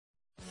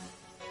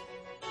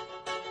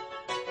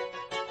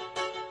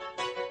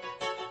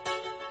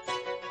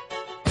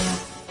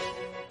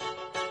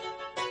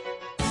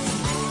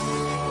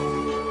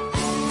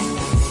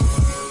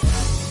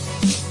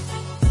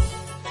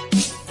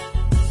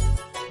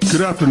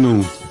Good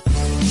afternoon.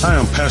 I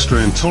am Pastor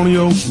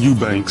Antonio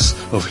Eubanks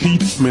of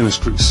Heat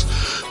Ministries,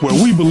 where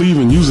we believe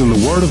in using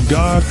the Word of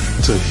God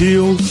to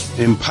heal,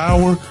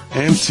 empower,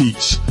 and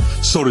teach,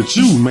 so that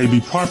you may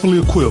be properly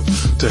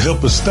equipped to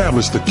help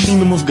establish the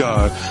kingdom of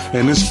God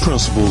and its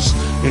principles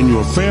in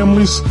your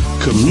families,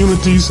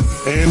 communities,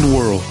 and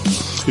world.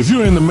 If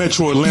you're in the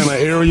metro Atlanta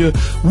area,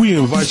 we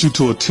invite you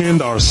to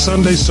attend our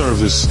Sunday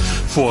service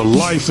for a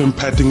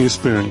life-impacting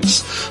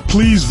experience.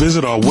 Please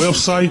visit our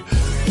website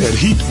at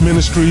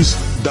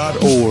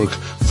heatministries.org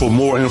for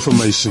more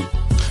information.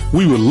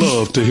 We would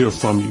love to hear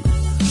from you.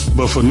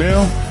 But for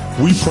now,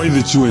 we pray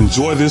that you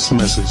enjoy this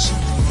message.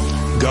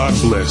 God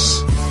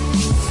bless.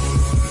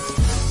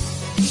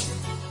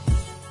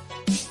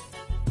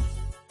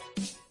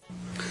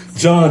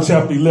 John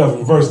chapter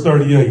 11, verse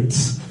 38.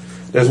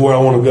 That's where I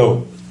want to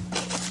go.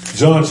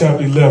 John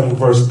chapter 11,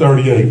 verse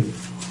 38.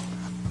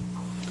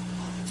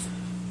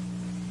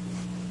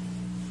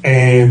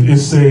 And it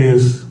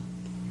says,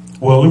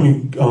 well,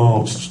 I'm going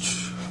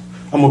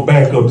to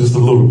back up just a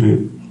little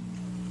bit.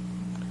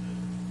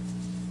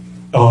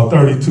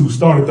 32,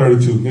 start at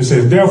 32. It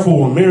says,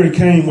 therefore, when Mary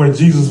came where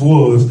Jesus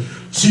was,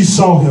 she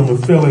saw him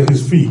and fell at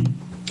his feet,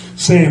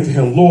 saying to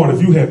him, Lord,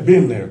 if you had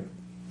been there,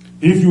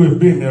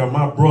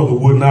 my brother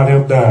would not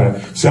have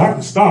died. See, I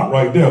can stop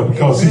right there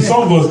because, see,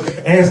 some of us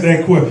ask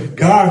that question.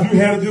 God, if you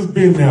had just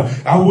been there,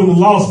 I wouldn't have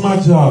lost my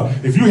job.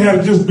 If you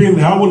had just been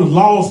there, I wouldn't have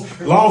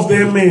lost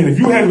that man. If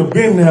you hadn't have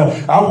been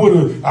there, I would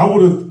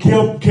have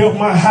kept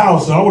my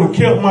house. I would have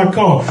kept my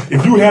car.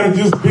 If you had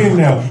just been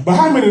there. But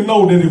how many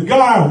know that if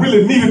God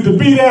really needed to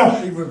be there,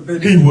 he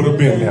would have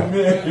been there?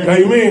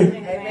 Amen.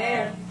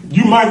 Amen.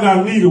 You might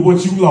not need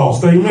what you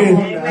lost. Amen.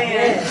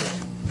 Amen.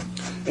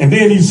 And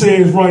then he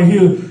says right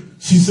here,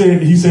 he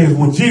says,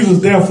 when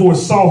Jesus therefore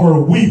saw her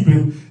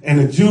weeping, and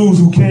the Jews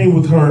who came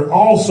with her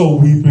also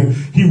weeping,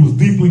 he was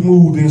deeply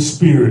moved in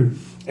spirit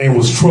and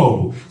was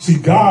troubled. See,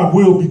 God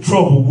will be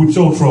troubled with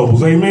your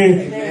troubles. Amen.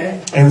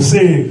 Amen. And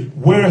said,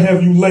 where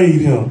have you laid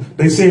him?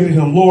 They said to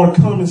him, Lord,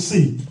 come and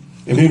see.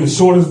 And then the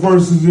shortest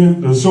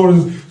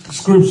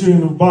scripture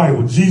in the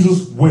Bible,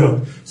 Jesus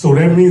wept. So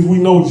that means we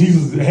know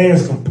Jesus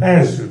has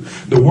compassion.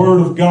 The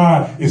word of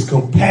God is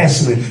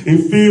compassionate.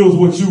 It feels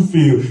what you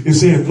feel. It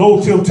says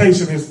no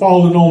temptation has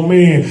fallen on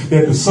man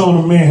that the Son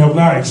of Man have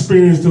not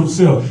experienced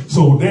himself.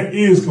 So there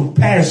is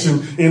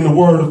compassion in the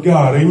word of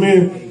God.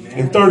 Amen. Amen.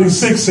 And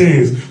 36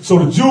 says, so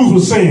the Jews were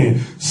saying,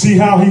 see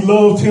how he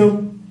loved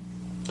him?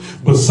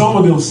 But some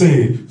of them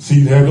said,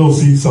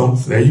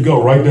 there you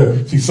go, right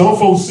there. See, some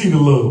folks see the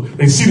love.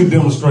 They see the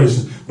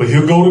demonstration. But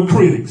here go the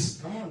critics.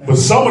 But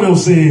some of them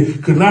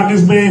said, could not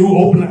this man who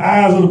opened the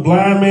eyes of the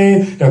blind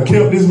man have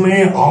kept this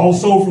man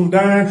also from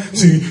dying?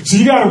 See,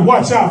 you got to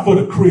watch out for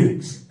the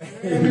critics.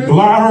 Well,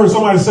 I heard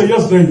somebody say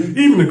yesterday,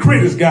 even the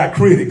critics got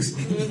critics.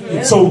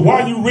 So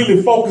why you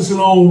really focusing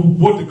on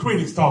what the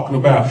critics talking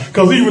about?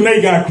 Because even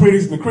they got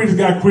critics, and the critics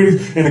got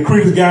critics, and the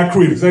critics got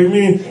critics.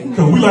 Amen?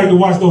 Because we like to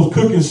watch those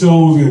cooking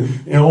shows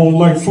and on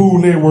like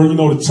Food Network,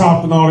 the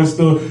Chopped and all that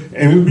stuff.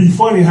 And it'd be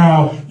funny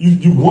how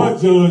you one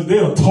judge,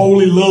 they'll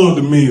totally love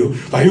the meal.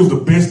 Like, it was the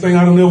best thing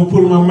I'd ever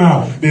put in my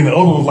mouth. Then the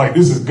other one's like,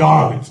 this is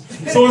garbage.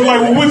 So it's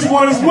like, well, which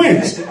one is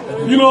which?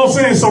 You know what I'm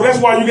saying? So that's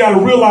why you got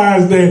to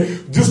realize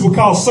that just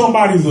because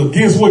somebody's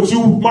against what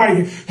you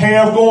might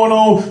have going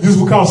on, just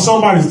because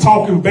somebody's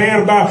talking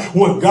bad about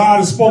what God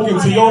has spoken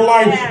to your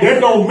life, that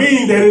don't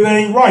mean that it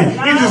ain't right.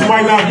 It just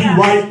might not be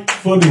right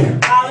for them.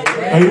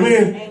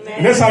 Amen.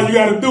 And that's how you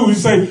got to do. You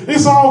say,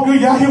 it's all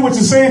good. Y'all hear what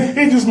you're saying?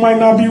 It just might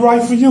not be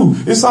right for you.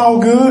 It's all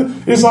good.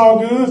 It's all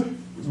good.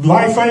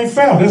 Life ain't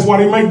fair. That's why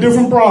they make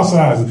different bra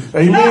sizes.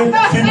 Amen.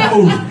 Keep it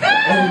moving.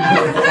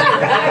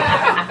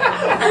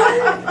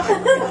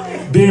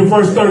 Then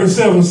verse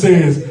 37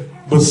 says,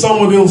 but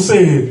some of them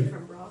said,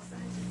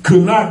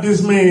 could not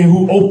this man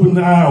who opened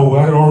the eye,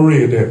 I had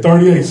already read that.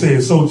 38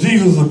 says, so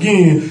Jesus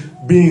again,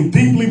 being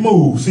deeply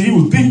moved. See, he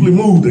was deeply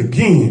moved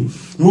again.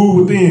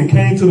 Moved within,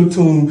 came to the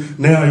tomb.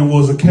 Now it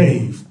was a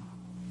cave.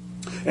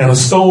 And a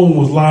stone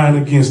was lying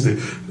against it.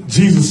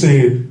 Jesus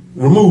said,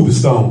 remove the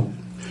stone.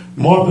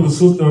 Martha, the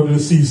sister of the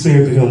deceased,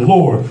 said to him,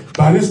 Lord,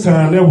 by this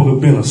time there would have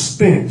been a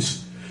stench,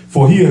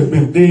 for he has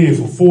been dead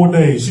for 4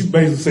 days. She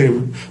basically said,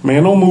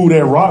 man, don't move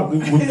that rock.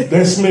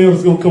 That smell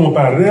is going to come up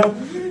out of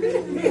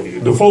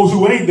there. The folks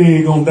who ain't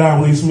dead going to die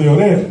when they smell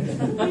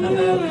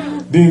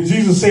that. Then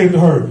Jesus said to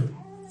her,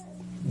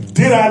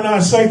 did I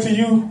not say to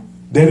you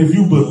that if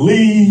you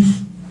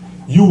believe,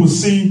 you will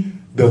see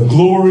the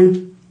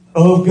glory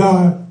of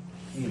God?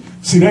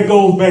 See, that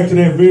goes back to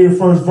that very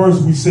first verse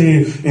we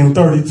said in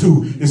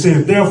 32. It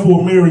says,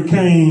 therefore Mary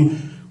came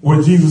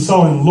where Jesus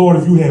saw him. Lord,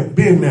 if you had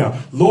been there.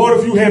 Lord,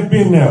 if you had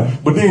been there.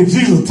 But then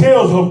Jesus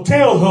tells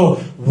her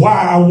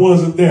why I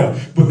wasn't there.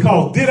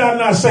 Because did I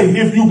not say,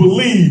 if you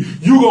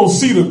believe, you're going to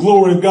see the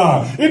glory of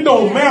God. It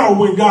don't matter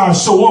when God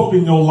show up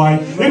in your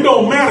life. It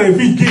don't matter if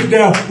he get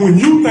there when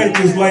you think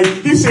it's late.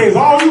 He says,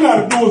 all you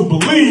got to do is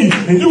believe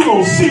and you're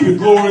going to see the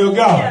glory of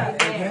God.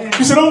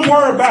 He said, don't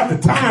worry about the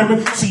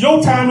timing. See,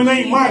 your timing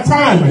ain't my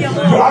timing.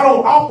 I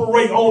don't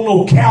operate on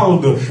no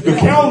calendar. The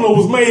calendar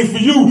was made for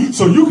you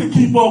so you can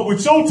keep up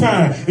with your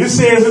time. It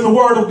says in the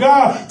word of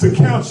God to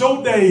count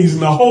your days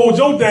and to hold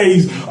your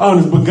days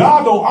honest. But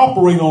God don't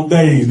operate on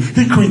days.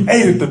 He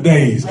created the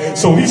days.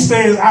 So he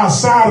stands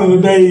outside of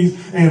the days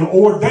and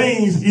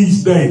ordains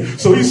each day.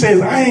 So he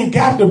says, I ain't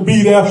got to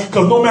be there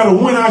because no matter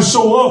when I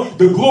show up,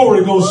 the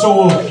glory gonna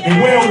show up.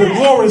 And wherever the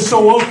glory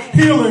show up,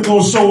 healing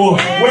gonna show up.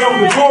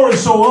 Wherever the glory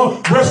show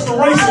up,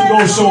 restoration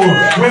gonna show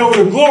up.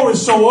 Wherever the glory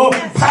show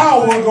up,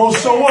 power gonna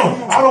show up.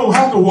 I don't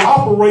have to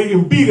operate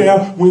and be there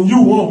when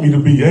you want me to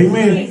be.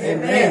 Amen.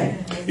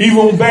 Amen.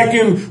 Even back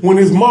in when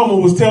his mama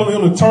was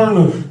telling him to turn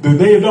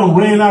they had done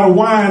ran out of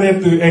wine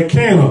at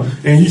Cana,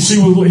 and he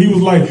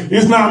was like,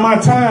 it's not my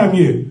time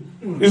yet.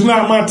 It's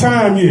not my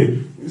time yet.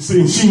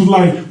 See, she was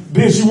like,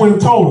 then she went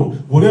and told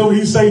him, whatever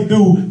he say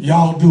do,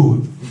 y'all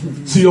do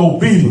it. See,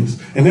 obedience.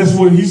 And that's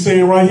what he's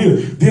saying right here.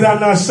 Did I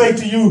not say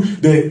to you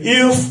that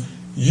if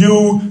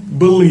you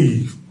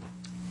believe,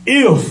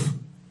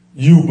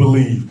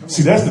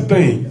 see, that's the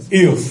thing.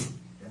 If.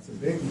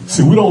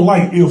 See, we don't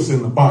like ifs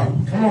in the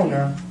Bible. Come on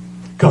now.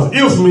 Because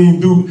if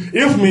mean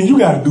you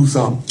got to do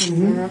something.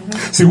 Mm-hmm.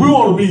 See, we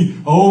want to be,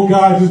 oh,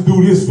 God, just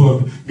do this for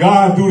me.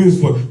 God, do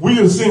this for me. We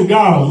just send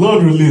God a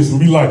laundry list and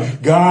be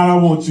like, God, I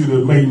want you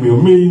to make me a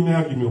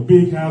millionaire, give me a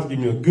big house, give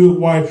me a good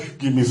wife,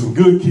 give me some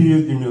good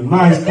kids, give me a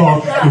nice car,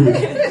 give me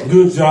a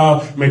good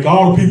job, make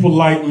all the people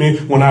like me.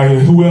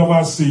 Whoever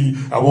I see,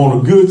 I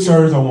want a good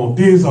church, I want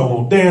this, I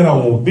want that, I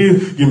want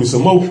this, give me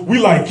some more. We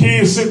like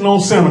kids sitting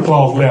on Santa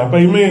Claus lap,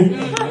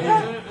 amen?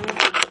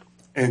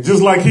 And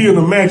just like he an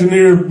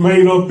imaginary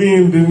made up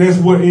being, then that's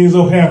what ends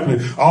up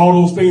happening. All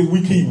those things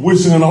we keep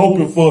wishing and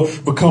hoping for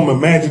become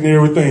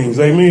imaginary things.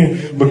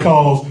 Amen.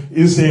 Because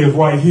it says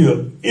right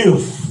here,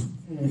 if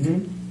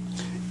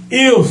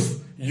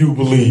you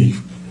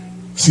believe.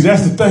 See,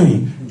 that's the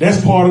thing.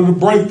 That's part of the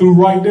breakthrough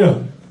right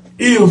there.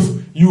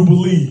 If you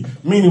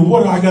believe. Meaning,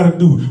 what do I got to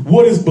do?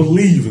 What is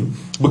believing?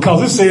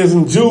 Because it says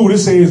in Jude, it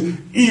says,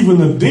 even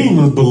the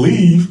demons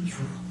believe.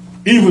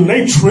 Even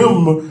they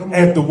tremble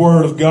at the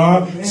word of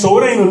God. So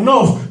it ain't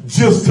enough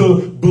just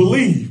to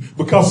believe.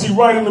 Because see,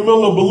 right in the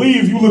middle of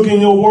believe, you look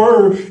in your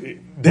word,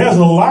 there's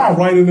a lie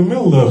right in the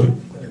middle of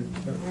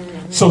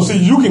it. So see,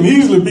 you can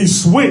easily be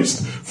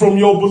switched from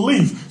your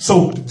belief.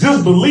 So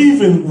just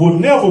believing will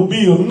never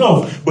be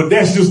enough, but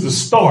that's just the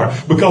start,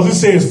 because it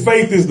says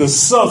faith is the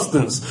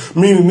substance,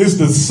 meaning it's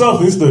the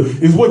substance,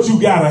 it's what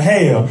you gotta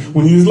have.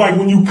 When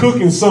you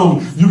cooking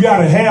something, you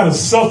gotta have the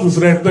substance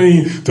of that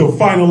thing to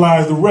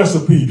finalize the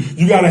recipe.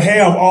 You gotta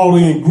have all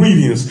the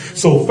ingredients.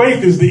 So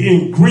faith is the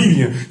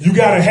ingredient. You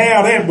gotta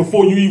have that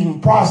before you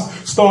even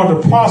start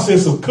the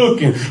process of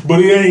cooking, but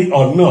it ain't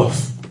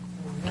enough.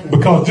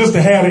 Because just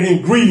to have the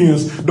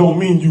ingredients don't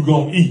mean you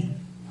gonna eat.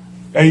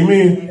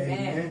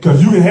 Amen?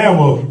 Because you can have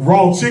a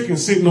raw chicken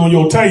sitting on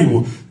your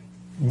table,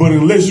 but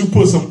unless you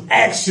put some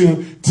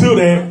action to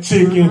that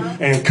chicken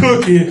and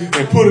cook it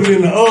and put it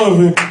in the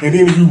oven, and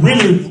then if you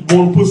really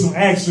want to put some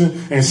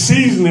action and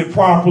season it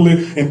properly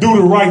and do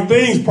the right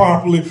things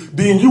properly,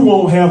 then you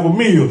won't have a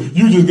meal.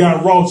 You just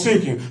got raw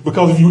chicken.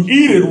 Because if you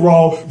eat it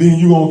raw, then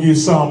you're going to get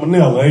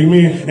salmonella.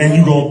 Amen? And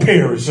you're going to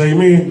perish.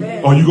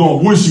 Amen? Or you're going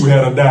to wish you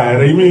had a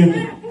diet.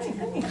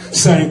 Amen?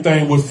 Same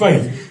thing with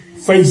faith.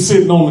 Faith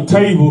sitting on the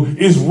table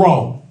is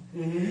raw.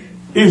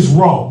 It's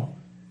raw.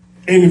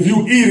 And if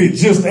you eat it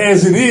just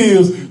as it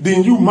is,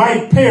 then you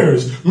might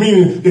perish.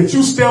 Meaning that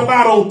you step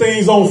out on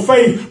things on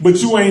faith,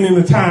 but you ain't in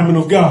the timing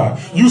of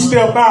God. You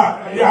step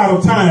out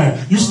of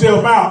time. You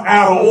step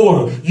out of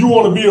order. You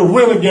want to be a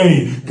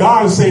renegade.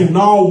 God is saying,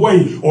 no,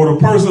 wait. Or the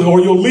person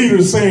or your leader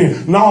is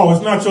saying, no,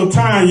 it's not your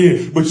time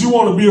yet. But you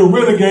want to be a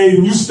renegade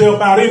and you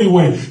step out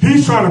anyway.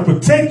 He's trying to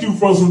protect you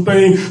from some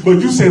things, but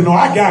you say, no,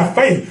 I got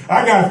faith.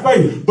 I got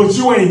faith. But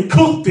you ain't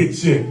cooked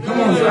it yet.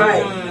 That's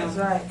right. That's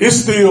right. It's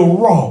still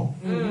raw.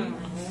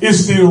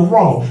 It's still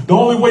raw. The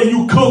only way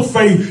you cook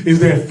faith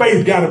is that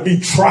faith got to be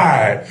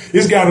tried.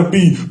 It's got to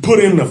be put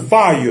in the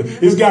fire.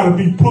 It's got to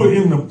be put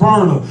in the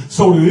burner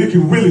so that it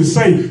can really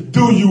say,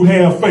 do you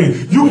have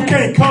faith? You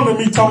can't come to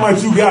me talking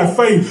about you got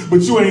faith,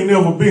 but you ain't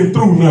never been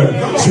through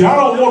nothing. See, I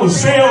don't want to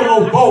sail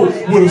no boat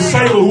with a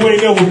sailor who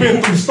ain't never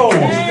been through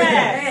storms.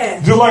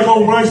 Just like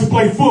when I used to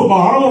play football.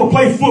 I don't want to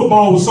play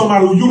football with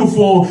somebody whose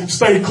uniform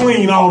stay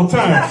clean all the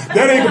time.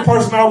 That ain't the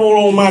person I want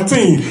on my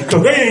team,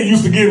 because they ain't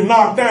used to getting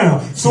knocked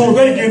down. Soon as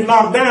they get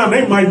knocked down,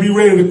 they might be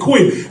ready to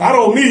quit. I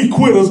don't need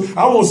quitters.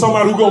 I want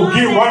somebody who's going to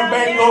get right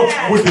back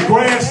up with the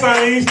grass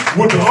stains,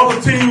 with the other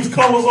team's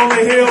colors on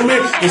their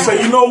helmet, and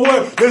say, you know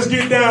what? Let's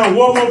get down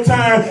one more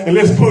time and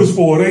let's push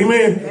for it.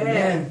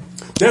 Amen?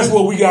 That's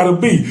what we got to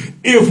be,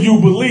 if you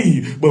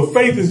believe. But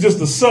faith is just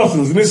a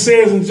substance. And it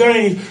says in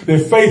James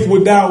that faith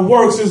without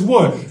works is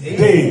what?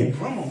 Dead.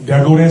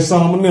 Gotta go that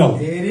salmonella.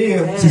 It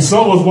is. See,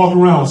 some of us walk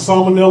around with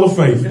salmonella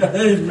faith.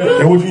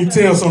 And what you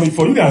tell some of these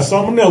folks, you got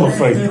salmonella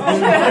faith.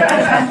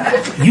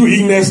 You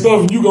eating that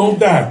stuff and you gonna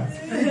die.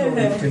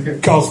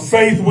 Because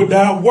faith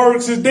without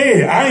works is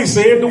dead. I ain't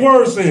saying the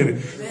word said it.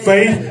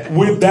 Faith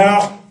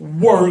without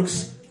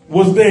works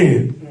was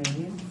dead.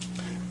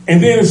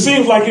 And then it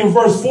seems like in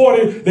verse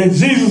 40 that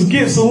Jesus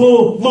gets a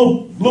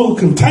little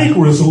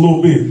cantankerous a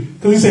little bit.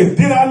 Because he said,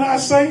 did I not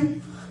say?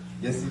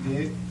 Yes, he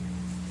did.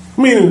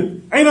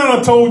 Meaning, ain't I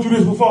done told you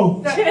this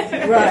before?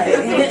 Right.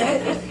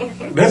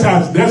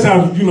 That's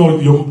how you know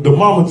the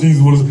mama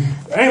Jesus was.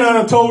 Ain't I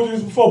done told you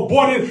this before?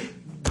 Boy,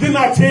 didn't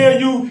I tell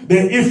you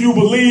that if you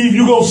believe,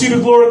 you're going to see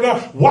the glory of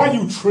God? Why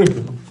you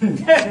tripping?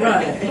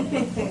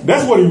 Right.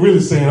 That's what he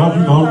really saying.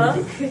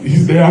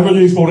 He's there. I know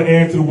you ain't supposed to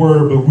add to the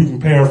word, but we can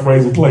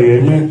paraphrase and play.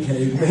 Amen.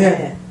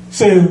 Amen.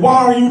 Saying,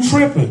 why are you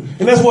tripping?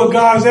 And that's what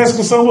God is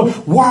asking someone.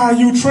 Why are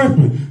you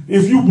tripping?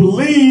 If you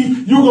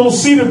believe, you're going to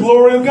see the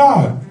glory of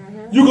God.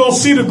 You're going to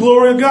see the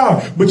glory of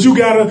God. But you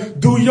got to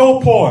do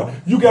your part.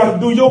 You got to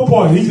do your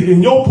part.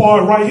 In your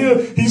part right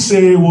here, he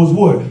said was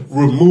what?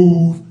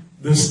 Remove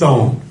the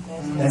stone.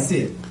 That's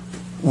it.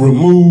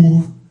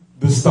 Remove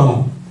the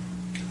stone.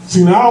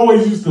 See, now I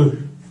always used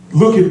to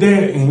look at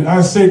that and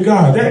I said,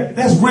 God,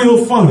 that's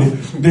real funny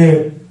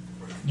that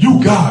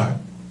you God.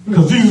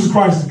 Because Jesus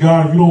Christ is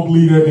God. If you don't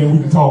believe that, then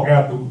we can talk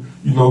after.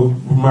 You know,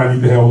 we might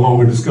need to have a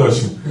longer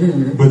discussion.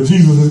 But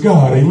Jesus is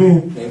God.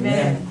 Amen?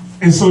 Amen.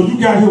 And so you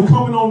got him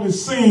coming on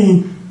this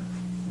scene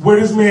where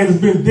this man has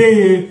been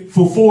dead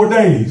for 4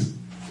 days.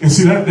 And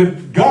see,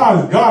 that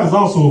God is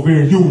also a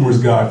very humorous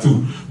God,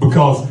 too.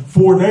 Because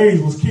 4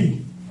 days was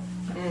key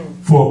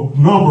for a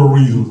number of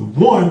reasons.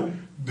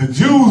 One, the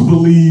Jews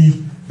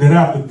believed that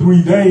after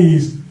 3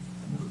 days,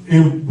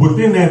 and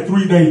within that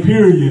 3-day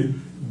period,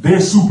 their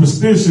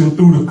superstition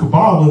through the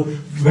Kabbalah,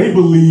 they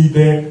believe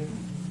that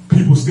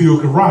people still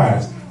could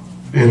rise.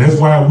 And that's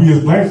why we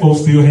as black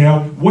folks still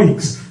have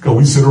wakes. Because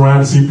we sit around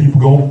and see people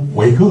go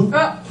wake up.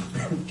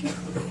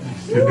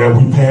 That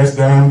we pass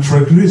down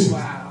traditions.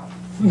 Wow.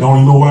 Don't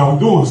even know why we're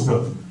doing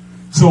stuff.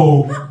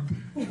 So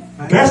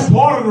that's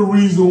part of the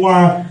reason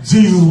why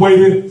Jesus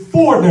waited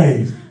 4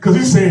 days. Because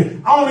he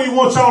said, I don't even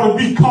want y'all to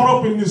be caught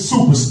up in this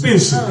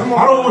superstition.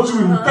 I don't want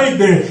you to think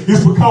that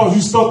it's because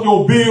you stuck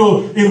your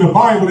bill in the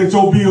Bible that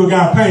your bill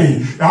got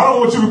paid. I don't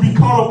want you to be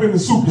caught up in the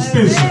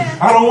superstition.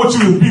 I don't want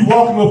you to be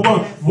walking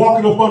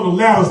up on the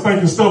ladders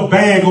thinking stuff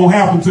bad gonna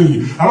happen to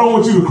you. I don't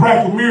want you to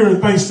crack a mirror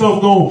and think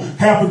stuff gonna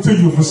happen to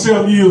you for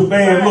 7 years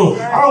bad luck.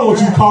 I don't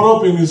want you caught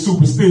up in this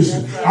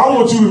superstition. I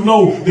want you to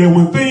know that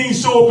when things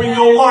show up in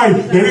your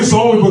life, that it's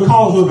only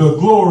because of the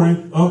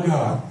glory of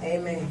God.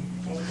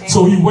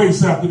 So he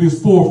waits after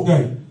this 4th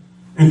day.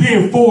 And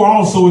then 4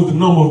 also is the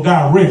number of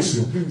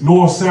direction.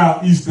 North,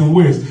 south, east, and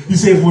west. He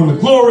says when the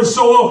glory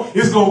show up,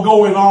 it's going to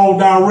go in all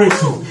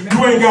directions.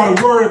 You ain't got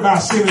to worry about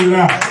sending it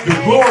out. The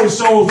glory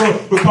shows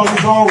up because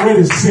it's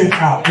already sent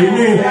out.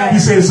 Amen. He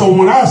says, so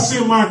when I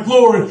send my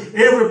glory,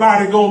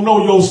 everybody going to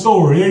know your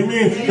story.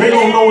 Amen. They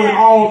going to know in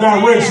all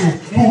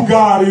directions who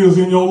God is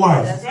in your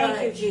life.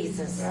 Thank you,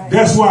 Jesus.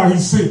 That's why he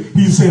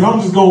said, I'm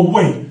just going to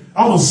wait.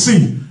 I'm going to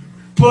see.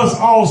 Plus,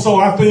 also,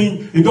 I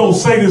think, it don't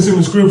say this in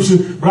the scripture,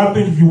 but I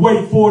think if you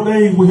wait 4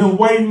 days with him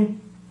waiting,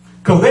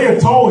 because they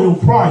had told him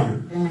prior,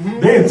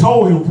 they had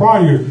told him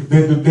prior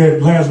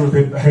that Lazarus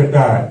had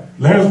died.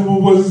 Lazarus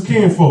was his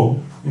kinfolk.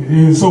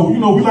 And so, you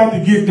know, we like to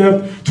get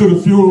that to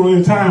the funeral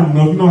in time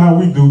enough. You know how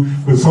we do.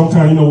 But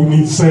sometimes, you know, we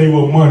need to save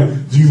up money.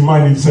 Jesus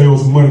might need to save up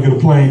some money, get a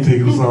plane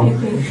ticket or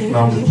something. No,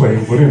 I'm just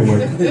playing. But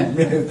anyway.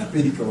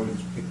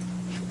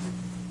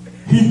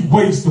 He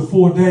waits the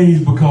 4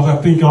 days because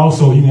I think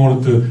also he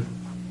wanted to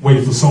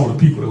wait for some of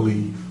the people to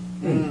leave.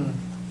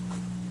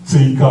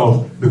 See,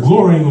 because the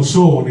glory ain't going to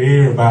show when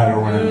everybody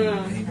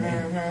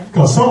around.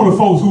 Because some of the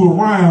folks who are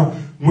around,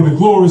 when the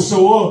glory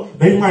show up,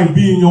 they might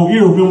be in your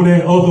ear. Remember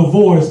that other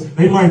voice?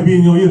 They might be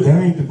in your ear.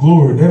 That ain't the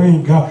glory. That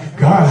ain't God.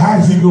 God, how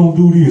is he going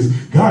to do this?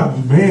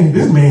 God, man,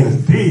 this man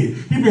is dead.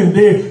 He been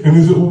dead.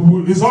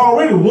 And there's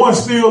already one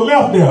still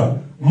left there.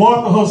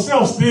 Martha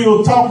herself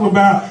still talking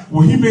about,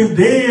 well, he been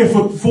dead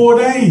for 4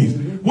 days.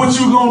 What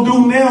you gonna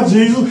do now,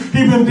 Jesus?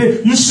 He been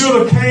dead. You should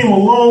have came a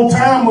long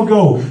time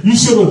ago. You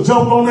should have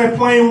jumped on that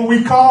plane when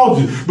we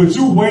called you. But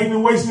you waiting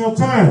and wasting your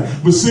time.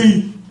 But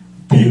see,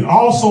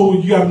 also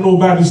you got to know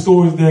about the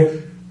stories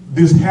that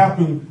this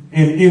happened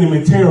in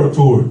enemy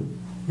territory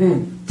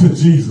to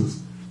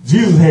Jesus.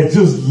 Jesus had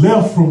just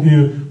left from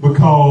here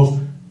because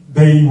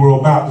they were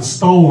about to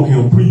stone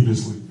him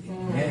previously.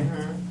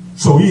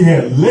 So he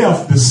had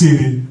left the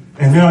city.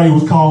 And now he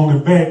was calling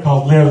it back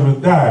because Lazarus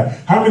died.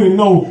 How many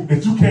know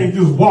that you can't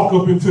just walk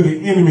up into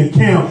the enemy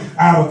camp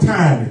out of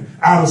timing,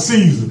 out of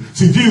season?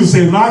 See, Jesus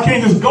said, no, I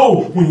can't just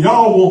go when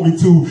y'all want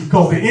me to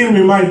because the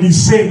enemy might be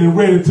setting and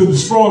ready to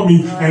destroy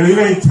me and it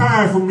ain't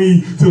time for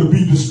me to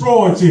be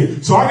destroyed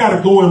yet. So I got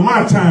to go in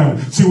my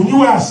timing. See, when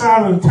you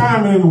outside of the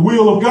timing and the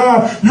will of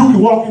God, you can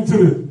walk into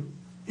the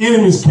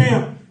enemy's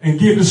camp and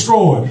get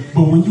destroyed.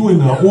 But when you're in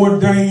the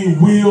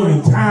ordained will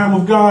and time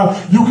of God,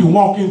 you can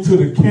walk into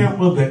the camp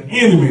of the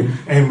enemy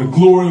and the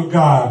glory of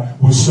God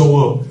will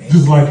show up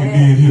just like it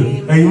did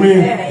here.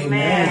 Amen.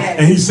 Amen.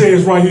 And he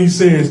says right here, he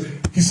says,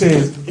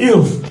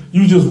 if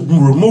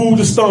remove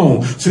the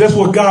stone. See, that's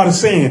what God is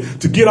saying,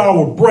 to get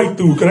our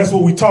breakthrough, because that's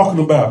what we're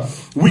talking about.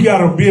 We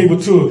got to be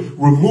able to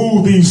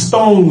remove these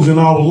stones in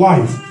our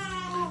life.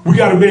 We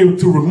got to be able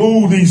to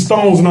remove these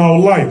stones in our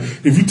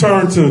life. If you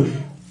turn to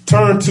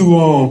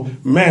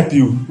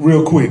Matthew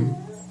real quick.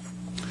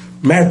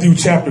 Matthew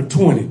chapter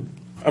 20.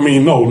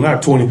 No,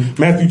 not 20.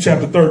 Matthew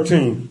chapter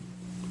 13.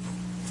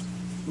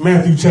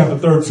 Matthew chapter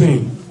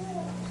 13.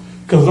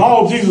 Because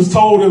all Jesus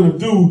told them to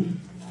do,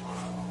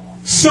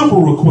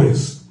 simple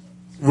requests.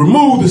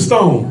 Remove the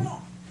stone.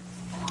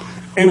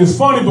 And it's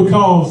funny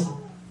because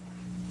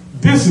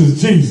this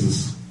is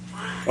Jesus,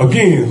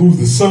 again, who's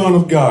the Son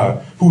of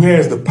God, who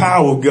has the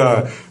power of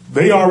God.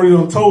 They already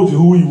done told you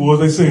who he was.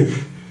 They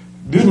said,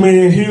 this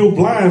man healed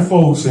blind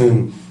folks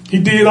and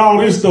he did all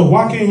this stuff.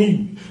 Why can't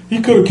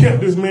he could have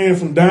kept this man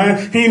from dying.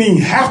 He didn't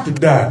even have to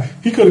die.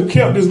 He could have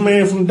kept this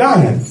man from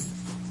dying.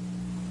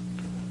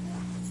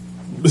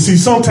 But see,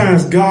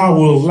 sometimes God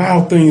will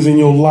allow things in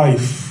your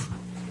life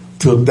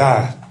to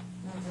die,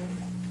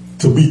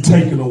 to be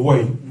taken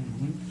away.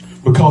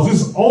 Because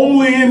it's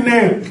only in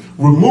that,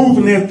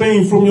 removing that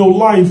thing from your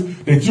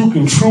life, that you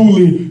can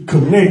truly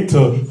connect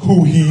to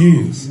who he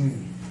is.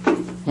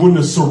 When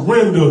the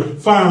surrender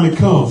finally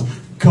comes.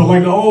 Because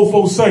like the old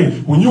folks say,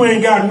 when you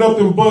ain't got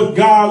nothing but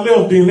God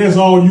left, then that's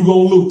all you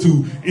gonna look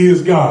to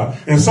is God.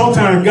 And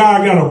sometimes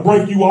God gotta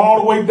break you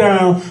all the way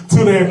down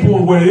to that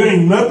point where it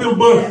ain't nothing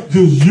but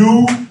just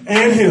you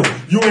and him.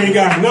 You ain't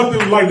got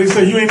nothing, like they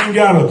say, you ain't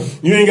got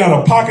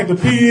a pocket to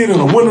pee in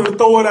and a window to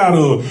throw it out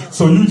of.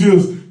 So you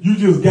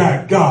just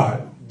got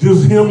God.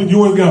 Just him and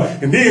you and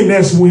God. And then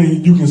that's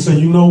when you can say,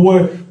 you know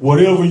what?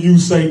 Whatever you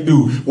say,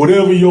 do.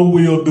 Whatever your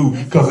will do.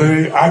 Because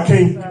I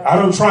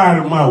done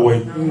tried it my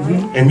way.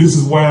 And this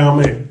is where I'm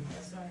at.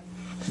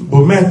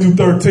 But Matthew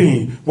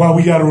 13, why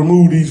we got to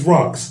remove these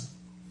rocks.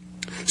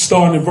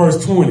 Starting in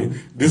verse 20.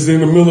 This is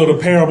in the middle of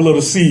the parable of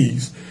the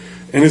seeds.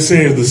 And it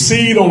says, the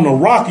seed on the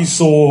rocky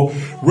soil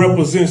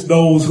represents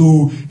those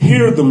who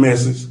hear the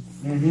message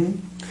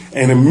and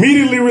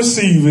immediately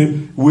receive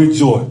it with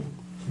joy.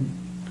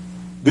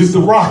 This is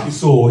the rocky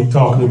soil he's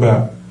talking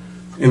about.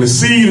 And the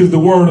seed is the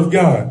word of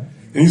God.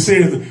 And he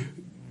says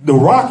the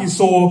rocky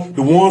soil,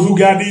 the ones who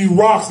got these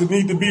rocks that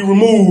need to be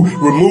removed,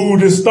 remove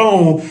this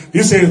stone.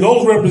 He says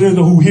those represent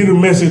those who hear the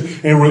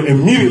message and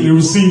immediately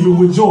receive it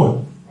with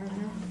joy.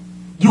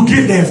 You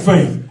get that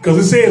faith. Because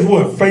it says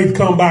what? Faith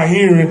come by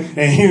hearing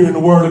and hearing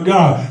the word of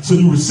God. So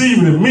you receive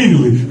it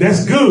immediately.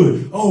 That's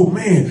good. Oh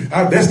man,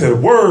 that's that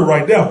word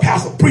right there.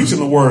 Pastor preaching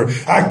the word.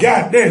 I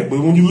got that. But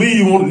when you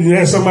leave, you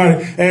have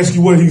somebody ask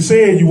you what he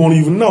said, you won't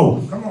even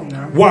know. Come on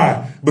now.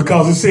 Why?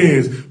 Because it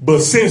says,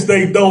 but since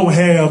they don't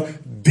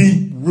have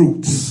deep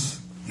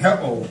roots,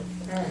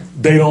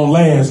 they don't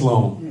last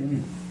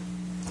long.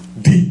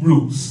 Deep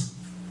roots.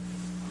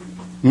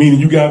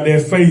 Meaning you got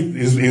that faith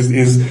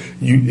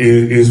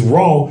is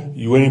raw.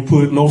 You ain't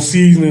put no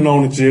seasoning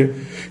on it yet.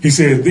 He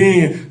says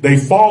then they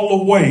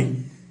fall away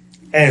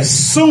as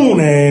soon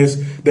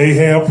as they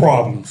have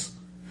problems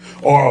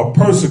or are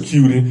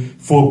persecuted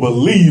for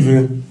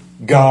believing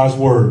God's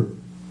word.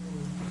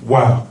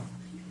 Wow.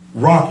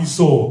 Rocky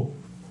soil.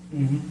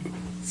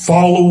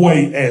 Fall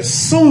away as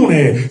soon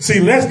as. See,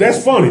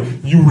 that's funny.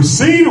 You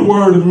receive the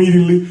word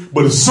immediately,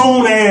 but as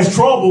soon as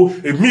trouble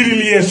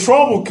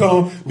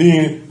comes,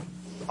 then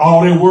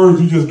all that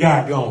words you just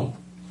got gone.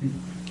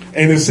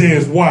 And it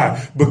says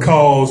why?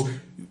 Because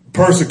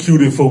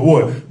persecuted for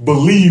what?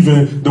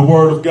 Believing the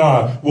word of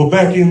God. Well,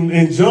 back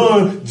in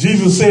John,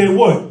 Jesus said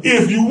what?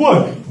 If you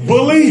what?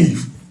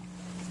 Believe.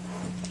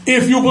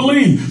 If you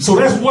believe. So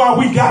that's why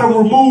we got to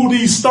remove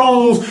these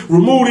stones,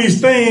 remove these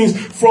things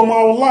from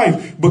our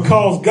life.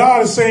 Because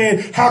God is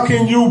saying, how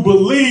can you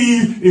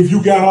believe if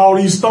you got all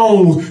these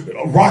stones,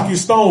 rocky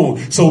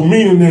stones? So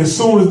meaning that as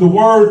soon as the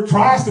word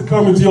tries to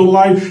come into your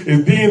life,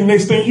 and then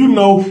next thing you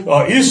know,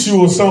 an issue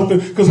or something.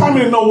 Because how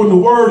many know when the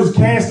word is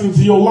cast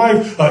into your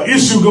life, an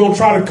issue going to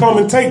try to come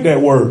and take that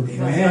word?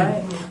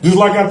 Amen. Just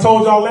like I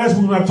told y'all last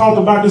week when I talked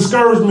about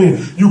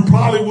discouragement, you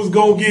probably was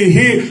going to get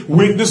hit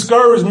with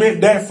discouragement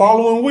that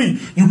following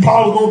week. You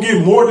probably going to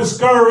get more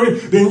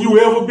discouraged than you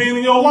ever been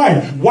in your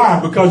life.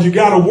 Why? Because you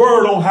got a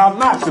word on how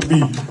not to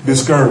be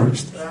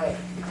discouraged. Right.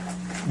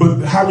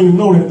 But how many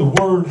know that the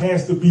word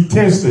has to be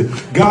tested?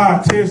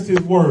 God tests his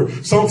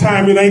word.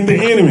 Sometimes it ain't the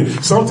enemy.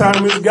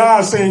 Sometimes it's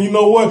God saying, you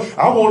know what?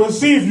 I want to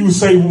see if you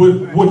say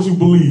what you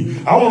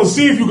believe. I want to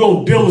see if you're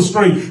going to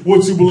demonstrate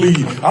what you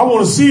believe. I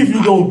want to see if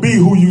you're going to be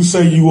who you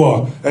say you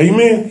are.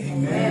 Amen?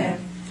 Amen.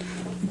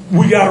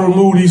 We got to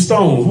remove these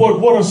stones.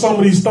 What are some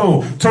of these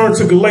stones? Turn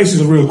to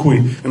Galatians real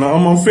quick. And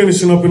I'm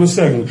finishing up in a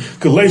second.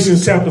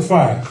 Galatians chapter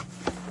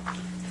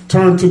 5.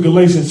 Turn to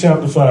Galatians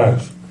chapter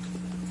 5.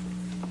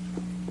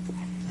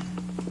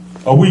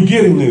 Are we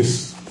getting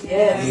this?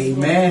 Yes.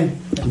 Amen.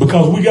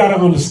 Because we got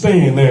to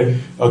understand that,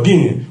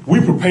 again,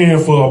 we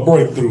preparing for a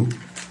breakthrough.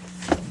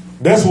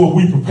 That's what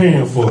we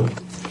preparing for.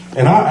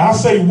 And I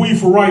say we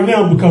for right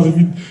now because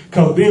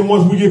then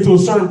once we get to a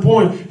certain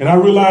point and I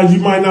realize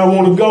you might not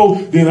want to go,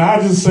 then I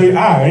just say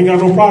I ain't got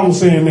no problem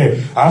saying that.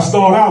 I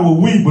start out with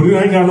we, but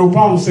it ain't got no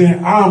problem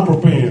saying I'm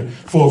preparing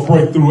for a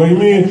breakthrough.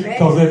 Amen.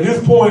 Because at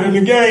this point in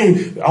the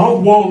game,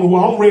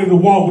 I'm ready to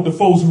walk with the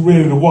folks who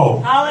ready to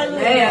walk.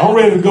 Hallelujah. I'm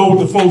ready to go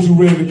with the folks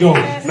who ready to go.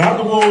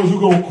 Not the ones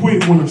who gonna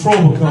quit when the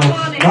trouble comes.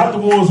 Not the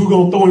ones who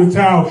gonna throw in the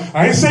towel.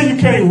 I ain't saying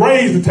you can't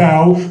raise the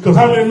towel, because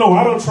how many know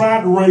I done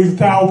tried to raise the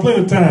towel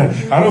plenty of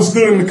times. I done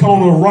stood in the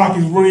corner of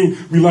Rocky's ring,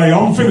 be like,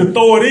 I'm finna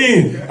throw it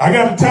in. I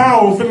got the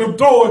towel, I'm finna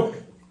throw it.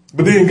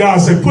 But then God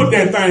said, put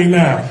that thing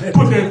down.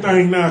 Put that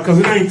thing down, because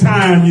it ain't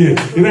time yet.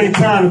 It ain't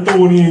time to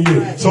throw it in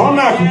yet. So I'm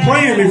not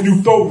complaining if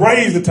you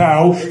raise the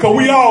towel, because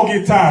we all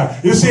get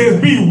tired. It says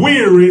be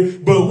weary,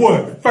 but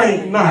what?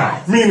 Faint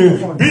not.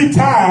 Meaning be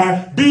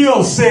tired, be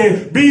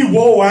upset, be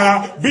wore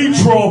out, be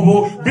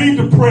troubled, be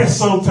depressed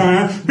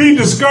sometimes, be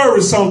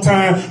discouraged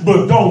sometimes,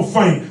 but don't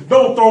faint.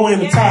 Don't throw in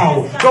the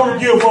towel. Don't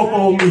give up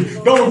on me.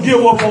 Don't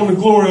give up on the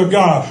glory of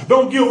God.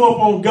 Don't give up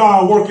on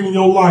God working in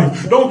your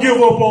life. Don't give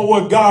up on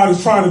what God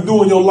is trying to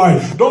do in your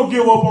life. Don't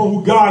give up on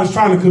who God is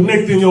trying to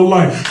connect in your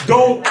life.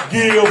 Don't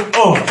give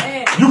up.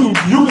 You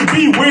can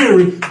be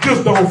weary,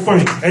 just don't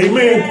faint.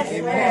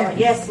 Amen.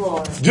 Yes,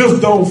 Lord. Just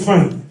don't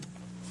faint.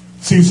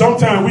 See,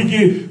 sometimes we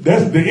get,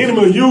 the enemy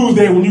will use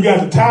that when you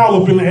got the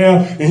towel up in the air,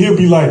 and he'll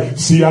be like,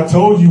 see, I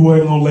told you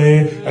wasn't gonna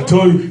land. I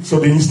told you.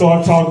 So then you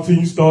start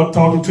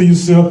talking to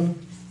yourself.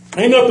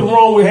 Ain't nothing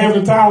wrong with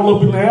having the towel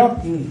up in the air.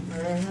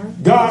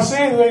 God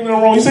said there ain't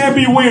nothing wrong. He said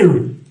be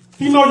weary.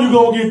 He know you're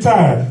gonna get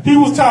tired. He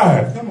was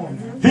tired.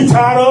 He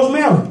tired of us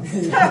now.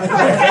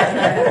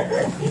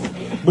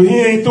 But he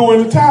ain't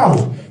throwing the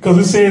towel, because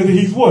it says that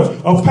he's what?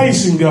 A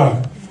patient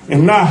God.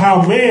 And not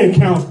how man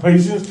counts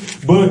patience,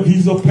 but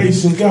he's a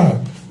patient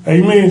God.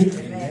 Amen.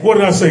 What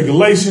did I say?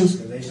 Galatians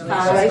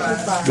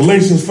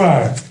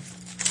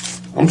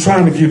 5. I'm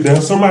trying to get there.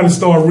 Somebody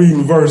start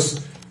reading verse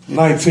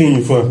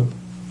 19 for.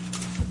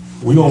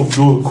 We're going to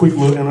do a quick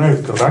little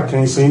interaction, because I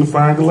can't seem to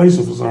find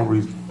Galatians for some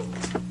reason.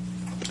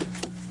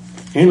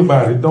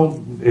 Everybody got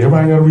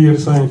to read at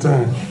the same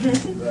time.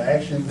 The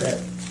actions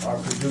that are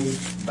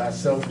produced by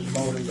selfish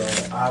motives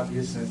are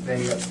obvious, since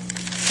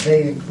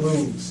they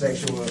include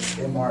sexual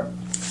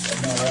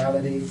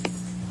immorality,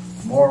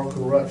 moral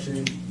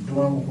corruption,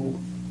 doing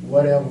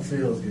whatever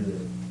feels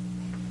good.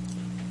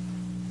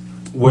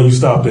 Where you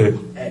stopped at?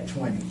 At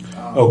 20.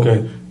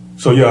 Okay.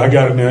 So yeah, I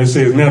got it now. It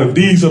says, now the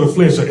deeds of the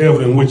flesh are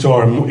evident, which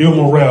are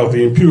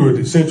immorality,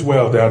 impurity,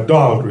 sensuality,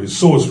 idolatry,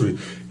 sorcery,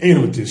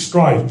 enmity,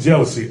 strife,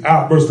 jealousy,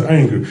 outbursts of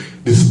anger,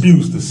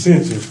 disputes,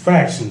 dissensions,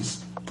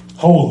 factions,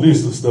 whole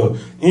list of stuff,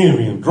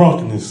 envy and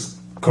drunkenness,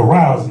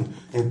 carousing,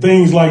 and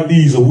things like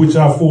these, of which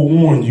I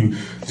forewarn you,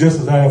 just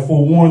as I have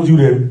forewarned you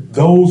that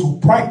those who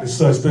practice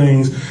such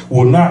things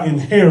will not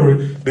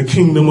inherit the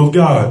kingdom of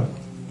God.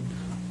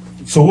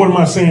 So what am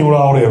I saying with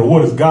all that? Or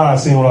what is God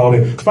saying with all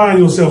that? Find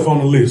yourself on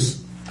the list.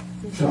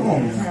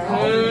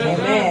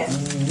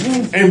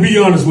 And be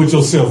honest with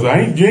yourself.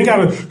 You ain't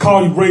got to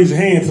call you, raise your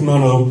hand to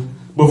none of them,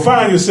 but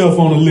find yourself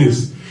on the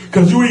list.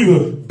 Because you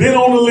either been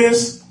on the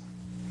list,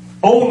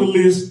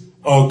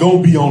 or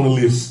gonna be on the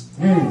list.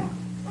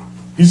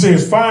 He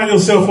says, find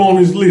yourself on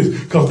this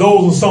list, because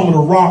those are some of the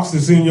rocks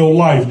that's in your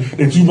life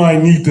that you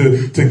might need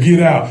to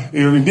get out.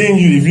 And then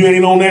if you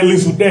ain't on that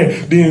list with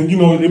that, then,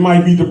 it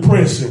might be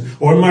depression,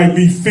 or it might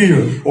be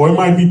fear, or it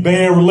might be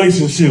bad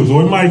relationships,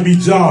 or it might be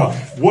job.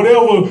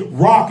 Whatever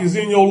rock is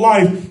in your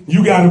life,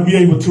 you got to be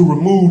able to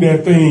remove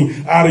that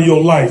thing out of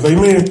your life.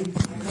 Amen.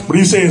 But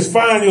he says,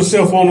 find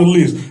yourself on the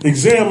list.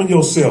 Examine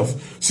yourself.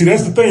 See,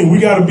 that's the thing. We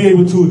got to be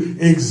able to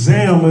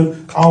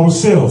examine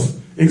ourselves.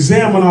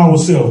 Examine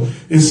ourselves.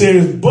 It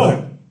says,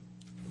 but.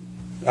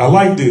 I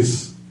like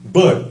this.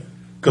 But.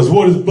 Because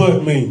what does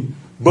but mean?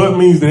 But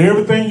means that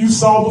everything you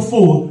saw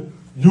before,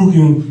 you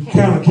can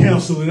kind of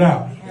cancel it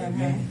out.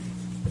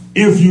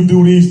 If you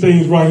do these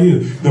things right here.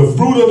 The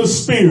fruit of the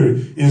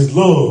Spirit is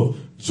love,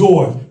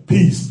 joy,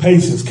 peace,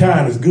 patience,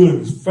 kindness,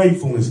 goodness,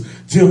 faithfulness,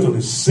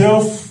 gentleness,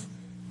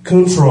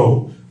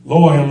 self-control.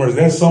 Lord have mercy.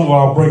 That's some of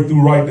our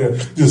breakthrough right there.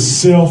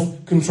 Just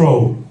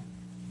self-control.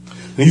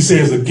 And he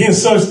says,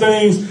 against such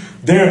things,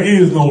 there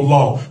is no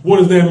law. What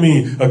does that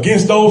mean?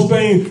 Against those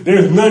things,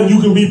 there's nothing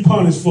you can be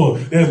punished for.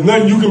 There's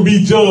nothing you can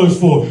be judged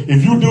for.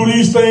 If you do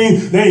these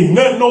things, there ain't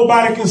nothing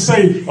nobody can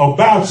say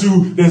about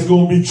you that's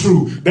going to be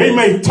true. They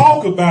may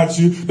talk about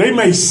you. They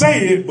may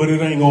say it, but it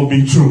ain't going to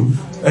be true.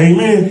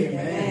 Amen.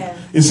 Amen.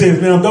 It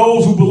says, now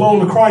those who belong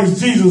to Christ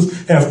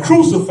Jesus have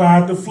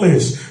crucified the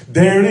flesh.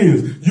 There it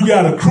is. You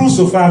got to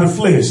crucify the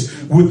flesh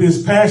with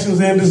its passions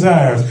and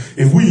desires.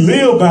 If we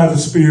live by the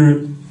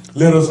Spirit,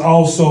 let us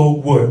also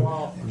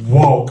what?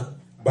 Walk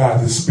by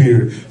the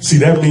Spirit. See,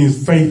 that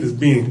means faith is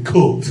being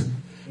cooked.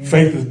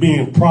 Faith is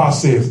being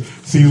processed.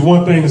 See, it's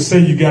one thing to say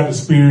you got the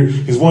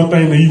Spirit. It's one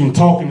thing to even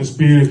talk in the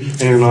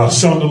Spirit and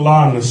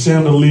chandelier and the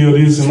chandelier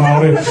this and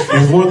all that.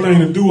 It's one thing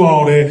to do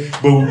all that,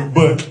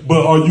 but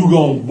are you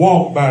going to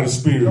walk by the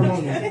Spirit?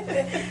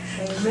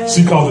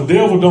 See, because the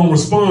devil don't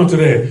respond to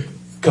that.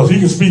 Because he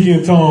can speak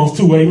in tongues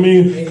too,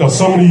 amen? Because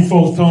some of these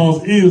folks'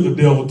 tongues is the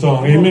devil's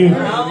tongue, amen?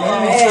 Come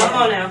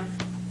on now.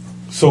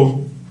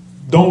 So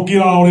don't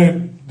get all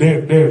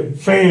that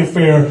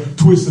fanfare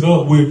twisted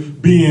up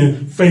with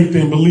being faith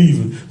and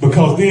believing.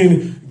 Because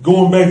then,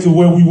 going back to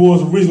where we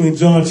was originally in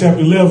John chapter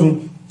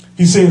 11,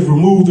 he says,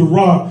 remove the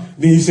rock.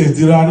 Then he says,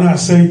 did I not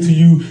say to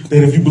you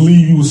that if you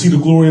believe, you will see the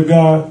glory of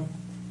God?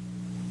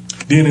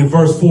 Then in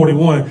verse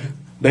 41,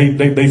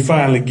 they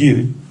finally get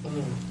it.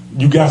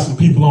 You got some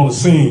people on the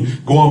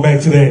scene, going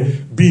back to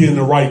that, be in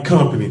the right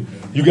company.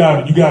 You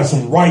got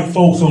some right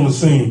folks on the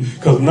scene,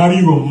 because not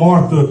even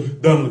Martha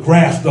doesn't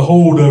grasp the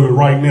hold of it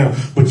right now.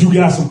 But you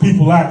got some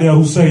people out there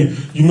who say,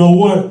 you know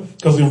what?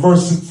 Because in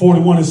verse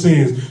 41 it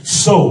says,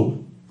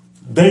 so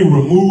they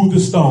removed the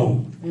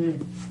stone.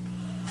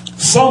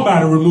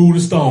 Somebody removed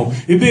the stone.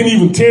 It didn't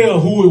even tell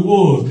who it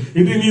was.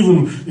 It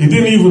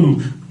didn't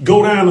even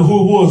go down to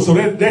who it was. So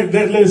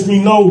that lets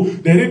me know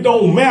that it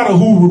don't matter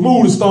who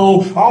removed the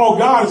stone. All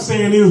God is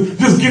saying is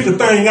just get the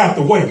thing out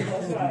the way.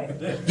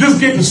 Just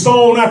get the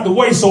stone out the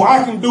way so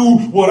I can do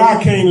what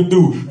I came to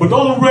do. But the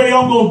only way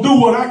I'm going to do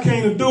what I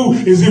came to do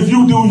is if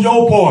you do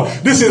your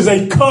part. This is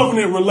a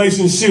covenant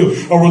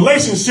relationship. A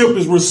relationship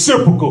is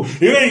reciprocal.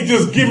 It ain't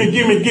just gimme,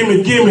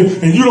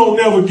 and you don't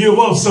never give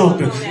up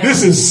something.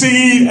 This is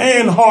seed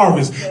and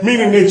harvest,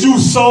 meaning that you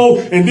sow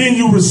and then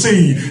you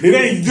receive. It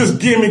ain't just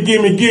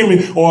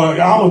gimme, or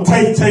I'm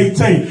going to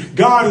take.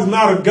 God is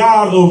not a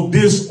God of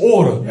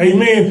disorder.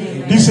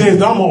 Amen. He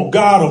says, I'm a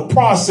God of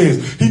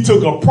process. He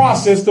took a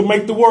process to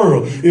make the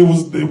world. It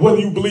was, whether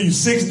you believe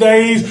 6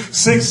 days,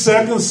 6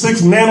 seconds,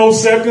 6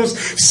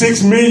 nanoseconds,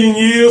 6 million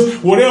years,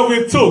 whatever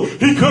it took.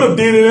 He could have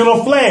did it in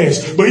a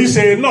flash, but he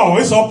said, no,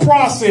 it's a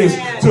process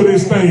to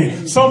this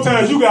thing.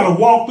 Sometimes you got to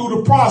walk through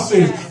the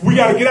process. We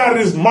got to get out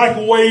of this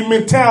microwave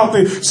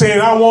mentality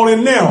saying, I want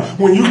it now.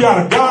 When you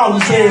got a God who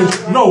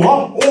says, no,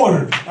 I'm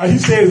ordered. He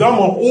says, I'm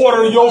going to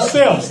order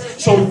yourself.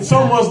 So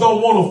some of us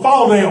don't want to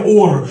follow that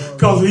order,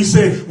 because he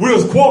said,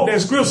 we'll quote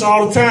that scripture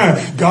all the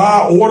time.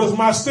 God orders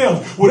my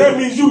steps. Well, that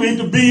means you need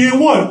to be in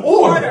what?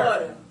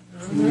 Order.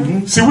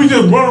 Mm-hmm. See, we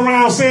just run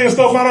around saying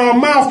stuff out of our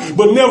mouth,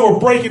 but never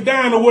break it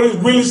down to what it's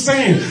really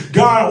saying.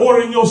 God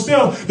ordering your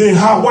steps, then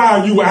why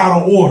are you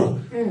out of order?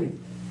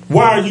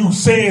 Why are you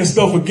saying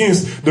stuff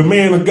against the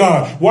man of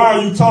God? Why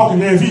are you talking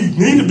that if he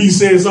need to be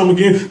saying something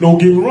again? Don't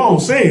get me wrong,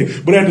 say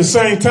it. But at the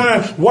same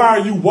time, why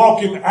are you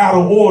walking out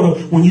of order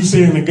when you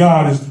saying that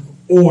God is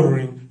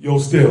ordering your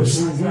steps?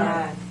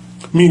 Right.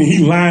 Meaning he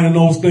lining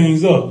those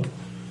things up.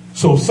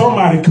 So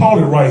somebody caught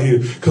it right here,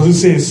 because it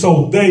says,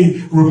 so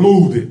they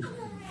removed it.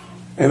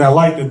 And I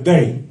like the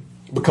they,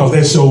 because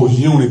that shows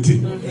unity.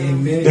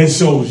 Amen. That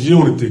shows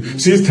unity.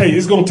 See,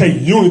 it's going to take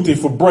unity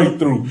for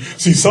breakthrough.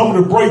 See, some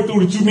of the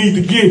breakthrough that you need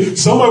to get,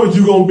 some of it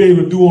you're going to be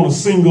able to do on a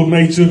single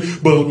nature,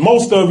 but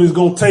most of it is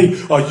going to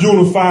take a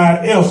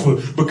unified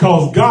effort,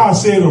 because God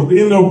said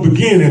in the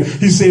beginning,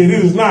 he said it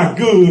is not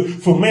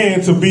good for man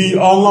to be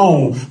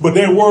alone. But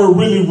that word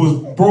really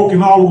was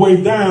broken all the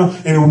way down,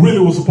 and it really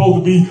was supposed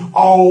to be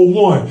all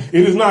one.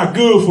 It is not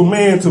good for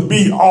man to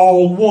be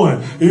all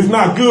one. It is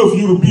not good for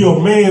you to be a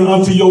man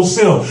unto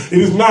yourself. It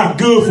is not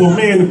good for a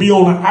man to be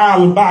on an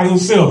island by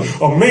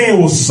himself. A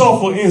man will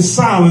suffer in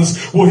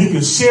silence where he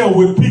can share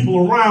with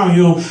people around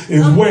him,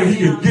 is where he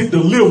can get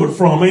delivered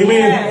from.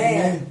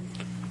 Amen.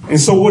 And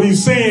so what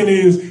he's saying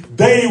is,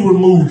 they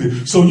removed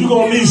it. So you're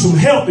going to need some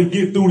help to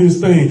get through this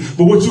thing.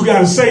 But what you got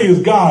to say is,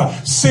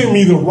 God, send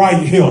me the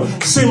right help.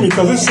 Send me,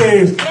 because it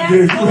says that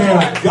you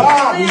have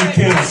godly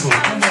counsel.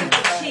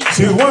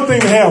 See, it's one thing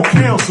to have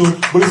counsel,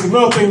 but it's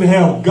another thing to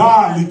have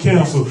godly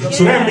counsel.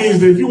 So that means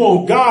that if you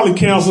want godly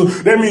counsel,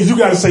 that means you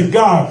got to say,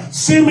 God,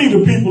 send me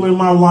the people in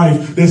my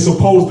life that's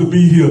supposed to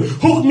be here.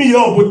 Hook me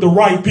up with the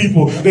right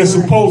people that's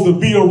supposed to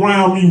be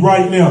around me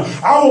right now.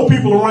 I want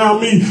people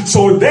around me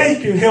so they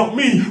can help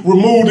me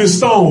remove this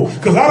stone.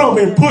 Because I done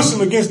been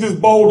pushing against this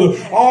boulder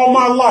all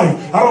my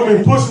life. I done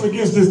been pushing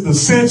against this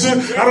dissension.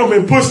 I done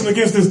been pushing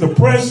against this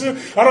depression.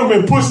 I done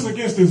been pushing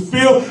against this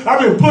fear. I've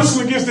been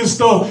pushing against this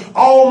stuff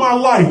all my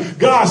life.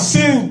 God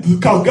send,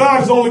 because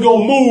God is only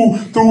going to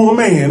move through a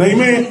man.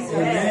 Amen.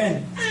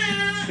 Amen.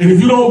 And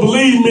if you don't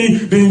believe me,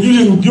 then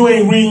you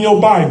ain't reading your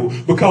Bible,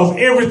 because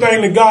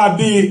everything that God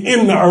did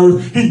in the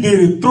earth, he did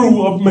it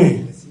through a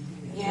man.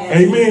 Yes.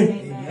 Amen.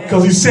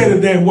 Because he said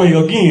it that way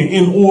again,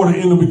 in order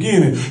in the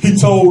beginning. He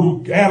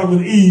told Adam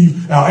and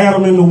Eve,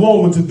 Adam and the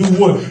woman, to do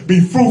what? Be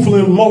fruitful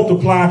and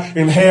multiply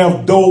and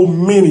have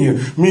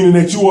dominion. Meaning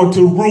that you are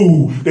to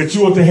rule, that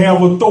you are to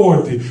have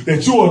authority,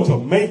 that you are to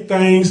make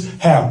things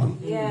happen.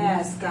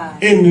 Yes,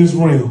 God. In this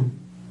realm.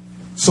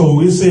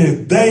 So it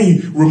says they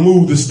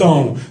removed the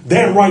stone.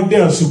 That right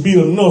there should be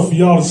enough for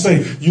y'all to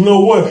say, you know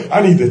what?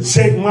 I need to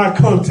check my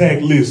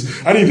contact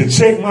list. I need to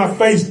check my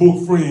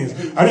Facebook friends.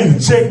 I need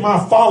to check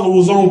my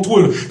followers on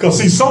Twitter. Because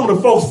see, some of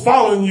the folks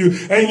following you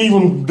ain't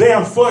even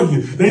there for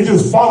you. They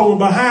just following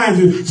behind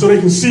you so they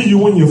can see you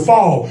when you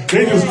fall.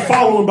 They just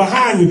following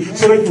behind you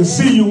so they can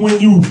see you when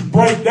you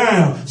break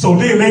down. So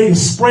then they can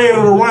spread it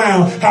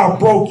around how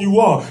broke you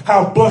are,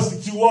 how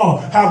busted you are,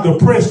 how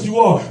depressed you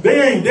are.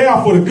 They ain't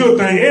there for the good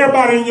thing.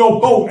 Everybody in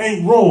your boat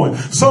ain't rowing.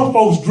 Some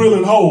folks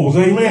drilling holes.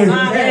 Amen.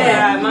 My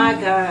God, my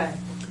God.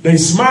 They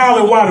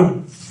smiling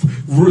while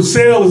the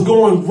sail is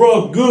going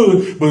rough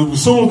good, but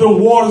as soon as the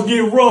waters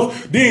get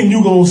rough, then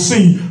you gonna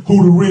see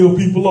who the real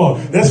people are.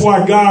 That's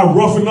why God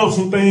roughing up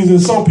some things in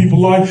some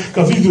people's life,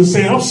 because he's just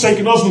saying, I'm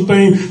shaking up some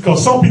things,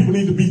 because some people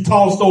need to be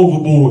tossed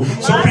overboard.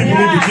 Some people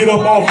need to get up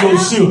off your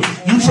ship.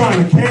 You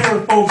trying to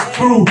carry folks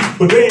through,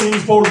 but they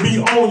ain't supposed to be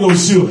on your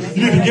ship.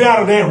 You need to get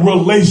out of that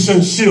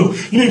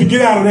relationship. You need to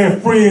get out of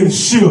that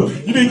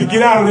friendship. You need to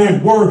get out of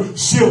that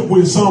worship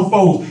with some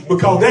folks,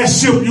 because that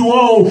ship you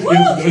own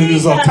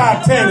is a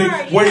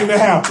Titanic waiting to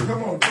happen.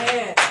 Come on.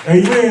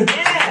 Amen.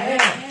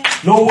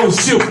 Know what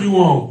ship you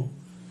on.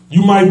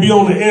 You might be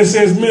on the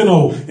SS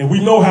Minnow, and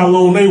we know how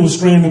long they were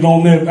stranded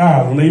on that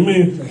island.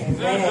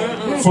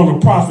 Amen. From the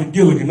prophet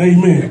Gilligan.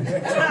 Amen.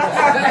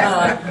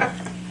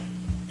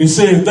 It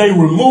says they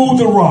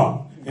removed the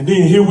rock. And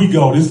then here we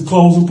go. This is the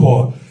closing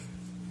part.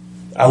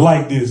 I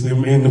like this.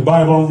 In the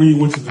Bible I'm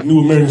reading, which is the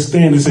New American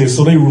Standard, it says,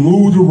 so they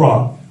removed the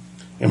rock.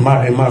 And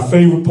my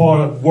favorite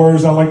part,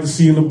 words I like to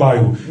see in the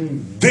Bible.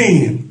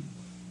 Then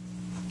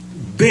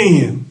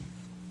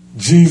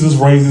Jesus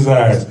raised his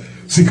eyes.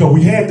 See, because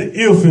we had the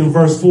if in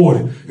verse 40.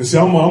 And see,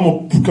 I'm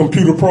a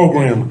computer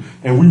programmer,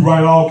 and we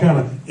write all kind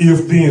of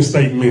if-then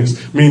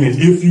statements. Meaning,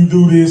 if you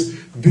do this,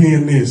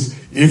 then this.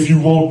 If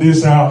you want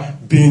this out,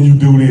 then you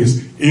do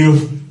this.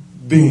 If,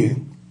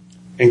 then.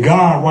 And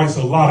God writes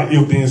a lot of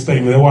if-then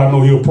statements. That's why I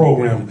know he'll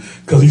program them.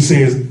 Because he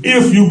says,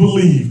 if you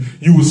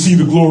believe, you will see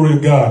the glory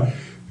of God.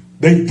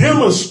 They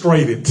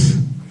demonstrated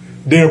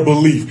their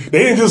belief.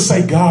 They didn't just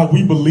say, God,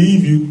 we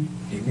believe you.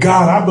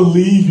 God, I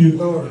believe you.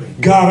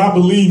 God, I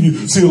believe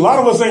you. See, a lot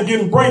of us ain't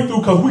getting breakthrough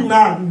because we're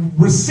not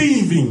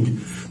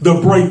receiving the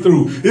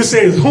breakthrough. It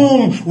says,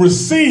 whom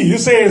receive. It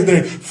says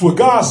that for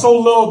God so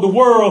loved the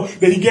world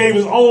that he gave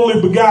his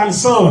only begotten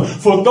son.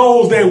 For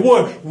those that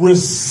what?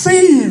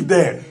 Receive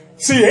that.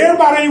 See,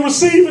 everybody ain't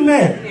receiving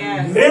that.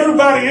 Yes.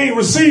 Everybody ain't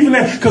receiving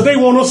that because they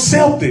want to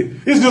accept it.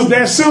 It's just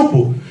that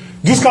simple.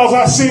 Just because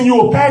I send you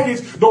a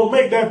package, don't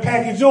make that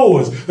package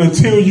yours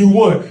until you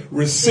what?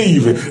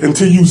 Receive it.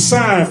 Until you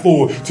sign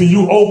for it. Till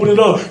you open it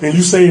up and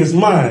you say it's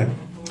mine.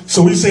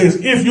 So he says,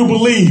 if you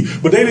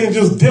believe. But they didn't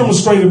just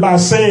demonstrate it by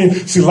saying,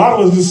 see, a lot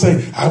of us just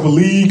say, I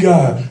believe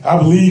God. I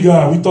believe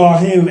God. We throw our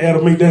hand in the air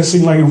to make that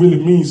seem like it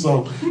really means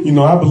something. You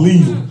know, I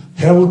believe him.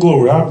 Hell of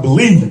glory. I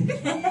believe him.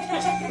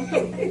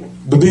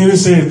 But then it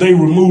says they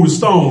remove the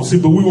stones. See,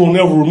 but we won't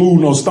never remove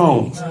no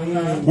stones.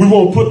 We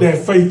won't put that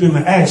faith into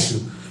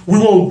action. We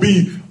won't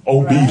be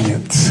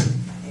obedient.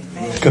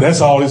 Because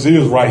that's all this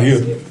is right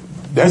here.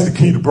 That's the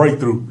key to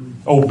breakthrough.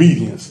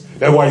 Obedience.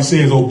 That's why he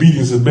says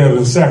obedience is better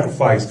than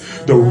sacrifice.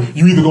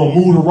 You either going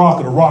to move the rock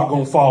or the rock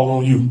going to fall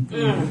on you.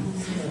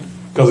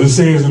 Because it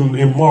says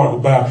in Mark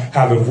about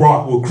how the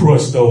rock will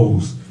crush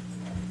those.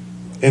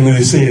 And then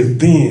it says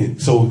then.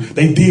 So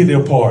they did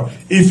their part.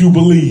 If you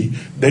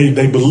believe.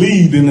 They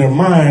believed in their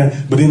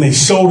mind, but then they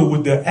showed it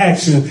with their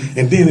action.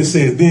 And then it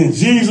says, then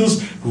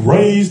Jesus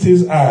raised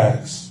his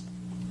eyes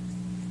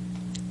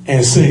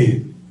and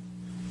said,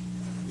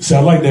 see, I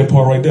like that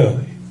part right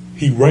there.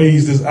 He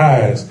raised his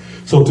eyes.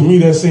 So to me,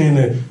 that's saying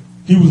that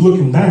he was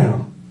looking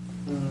down.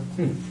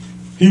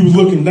 He was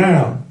looking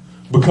down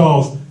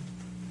because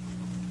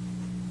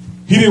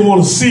he didn't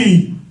want to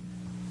see,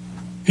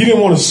 he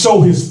didn't want to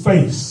show his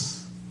face.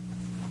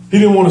 He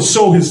didn't want to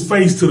show his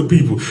face to the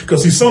people.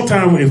 Because see,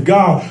 sometimes if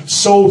God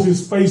shows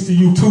his face to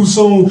you too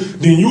soon,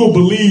 then you'll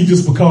believe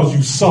just because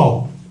you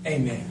saw.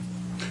 Amen.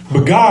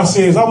 But God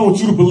says, I want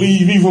you to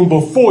believe even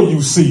before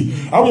you see.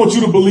 I want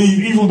you to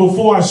believe even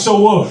before I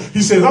show up.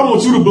 He says, I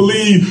want you to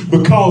believe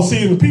because,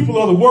 see, the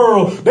people of the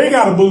world, they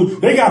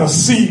gotta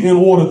see in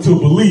order to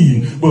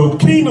believe. But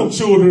kingdom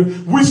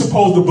children, we're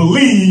supposed to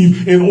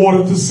believe in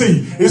order to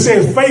see. It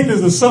says faith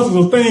is the substance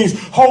of things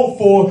hoped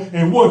for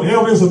and what? The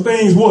evidence of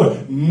things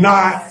what?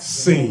 Not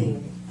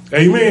seen.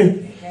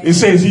 Amen. It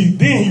says he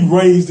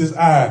raised his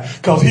eye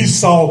because he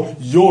saw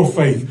your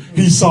faith.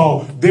 He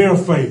saw their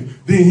faith.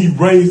 Then he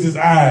raised his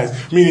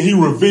eyes, meaning he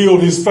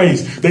revealed his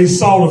face. They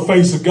saw the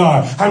face of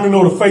God. How many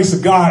know the face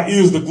of God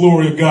is the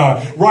glory of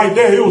God? Right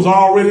there, it was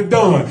already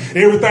done.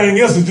 Everything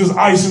else is just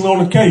icing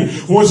on the cake.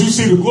 Once you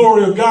see the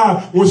glory of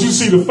God, once you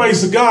see the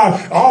face of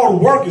God, all the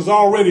work is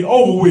already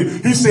over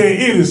with. He said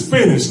it is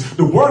finished.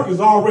 The work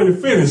is already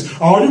finished.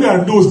 All you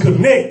got to do is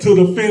connect to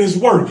the finished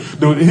work.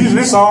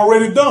 It's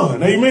already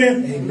done.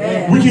 Amen?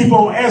 Amen. We keep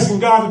on asking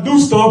God to do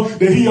stuff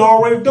that he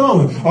already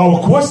done.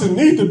 Our question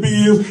need to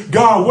be is,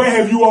 God, where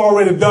have you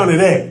already done it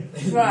at?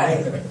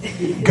 Right.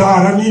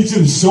 God, I need you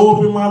to show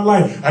up in my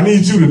life. I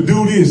need you to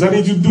do this. I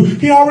need you to do.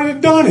 He already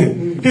done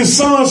it. His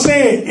son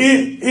said,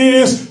 it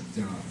is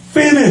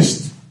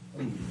finished.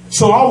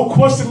 So our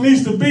question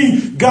needs to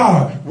be,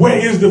 God, where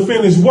is the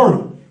finished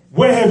work?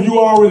 Where have you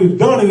already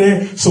done it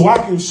at so I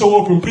can show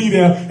up and be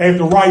there at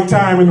the right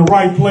time in the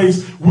right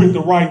place with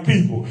the right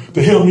people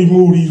to help me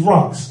move these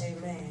rocks?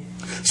 Amen.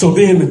 So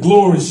then the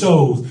glory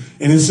shows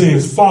and it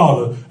says,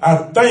 Father, I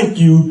thank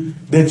you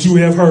that you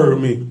have heard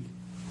me.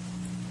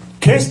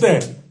 Catch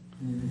that.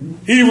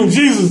 Even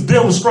Jesus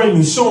demonstrating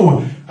and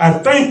showing, I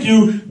thank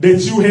you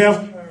that you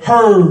have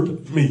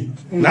heard me.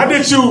 Not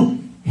that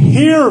you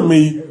hear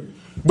me,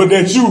 but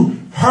that you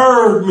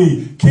heard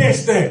me.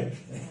 Catch that.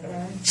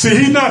 See,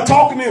 he's not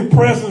talking in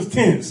present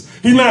tense.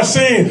 He's not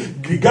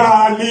saying,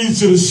 God, I need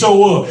you to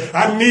show up.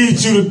 I need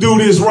you to do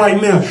this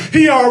right now.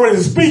 He already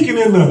speaking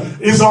in the,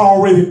 it's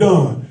already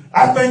done.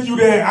 I thank you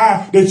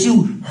that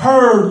you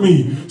heard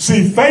me.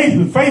 See,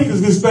 faith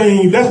is this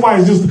thing. That's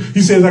why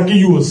he says, I give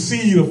you a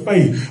seed of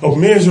faith, a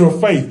measure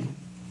of faith.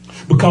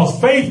 Because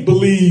faith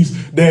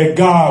believes that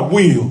God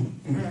will.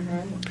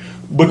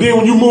 But then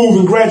when you move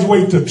and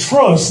graduate to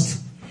trust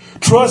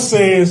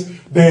says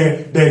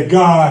that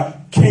God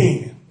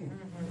can.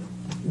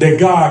 That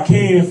God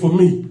can for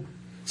me.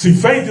 See,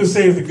 faith just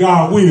says that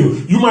God will.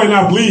 You might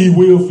not believe he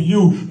will for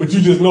you, but you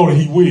just know that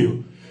he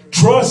will.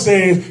 Trust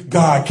says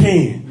God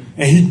can,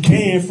 and he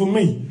can for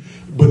me.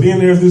 But then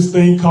there's this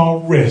thing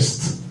called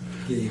rest.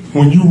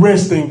 When you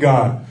rest in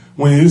God,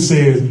 when it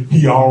says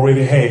he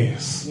already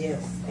has.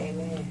 Yes.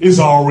 Amen. It's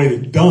already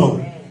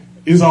done.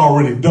 It's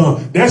already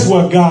done. That's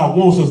what God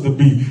wants us to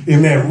be,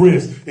 in that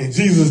rest. And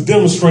Jesus is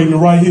demonstrating it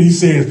right here. He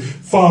says,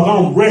 Father,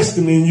 I'm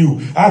resting in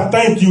you. I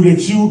thank you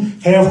that you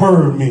have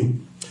heard me.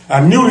 I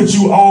knew that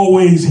you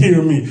always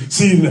hear me.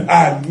 See,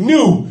 I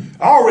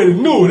already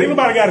knew it. Ain't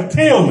nobody got to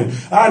tell me.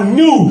 I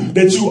knew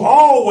that you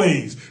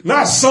always,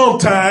 not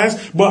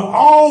sometimes, but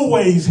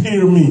always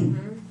hear me.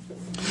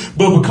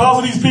 But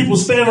because of these people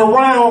standing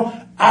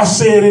around, I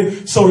said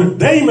it so that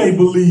they may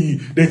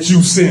believe that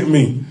you sent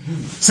me.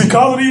 See,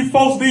 because of these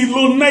folks, these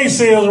little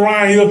naysayers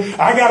around here,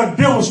 I got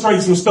to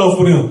demonstrate some stuff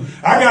for them.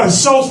 I got to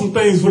show some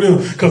things for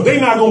them because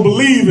they're not going to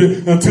believe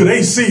it until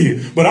they see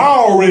it. But I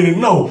already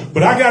know.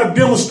 But I got to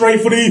demonstrate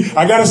for these.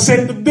 I got to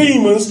set the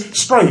demons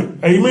straight.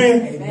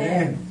 Amen?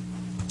 Amen.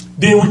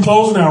 Then we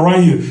closing out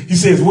right here. He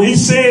says, when he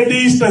said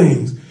these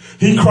things,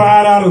 he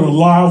cried out in a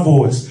loud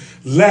voice,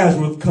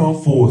 Lazarus,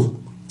 come forth.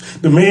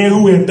 The man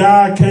who had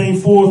died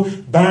came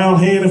forth,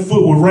 bound hand and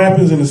foot with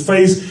wrappings, and his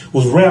face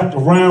was wrapped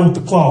around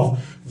with the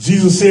cloth.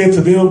 Jesus said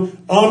to them,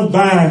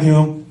 unbind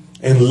him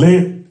and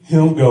let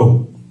him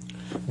go.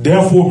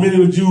 Therefore,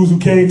 many of the Jews who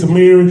came to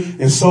Mary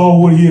and saw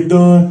what he had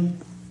done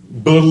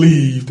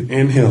believed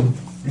in him.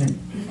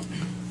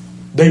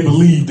 They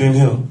believed in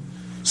him.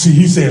 See,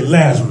 he said,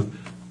 Lazarus,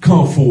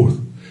 come forth.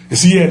 And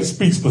see, he had to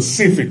speak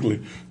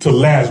specifically to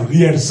Lazarus.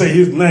 He had to say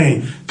his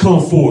name,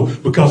 come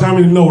forth. Because how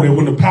many know that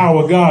when the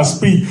power of God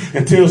speak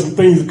and tell some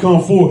things to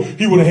come forth,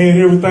 he would have had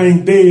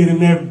everything dead in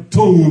that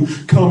tomb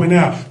coming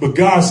out. But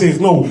God says,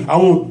 no, I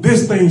want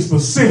this thing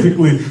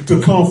specifically to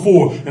come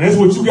forth. And that's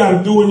what you got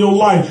to do in your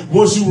life.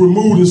 Once you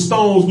remove the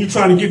stones, you're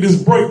trying to get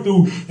this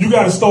breakthrough, you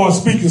got to start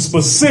speaking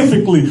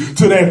specifically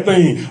to that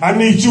thing. I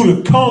need you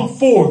to come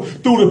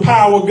forth through the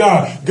power of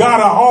God. God,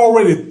 I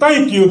already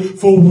thank you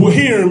for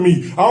hearing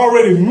me. I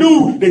already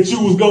knew that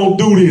you was going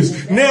to do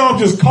this. Now I'm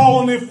just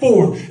calling it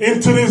forth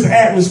into this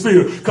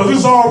atmosphere because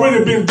it's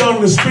already been done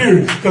in the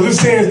spirit. Because it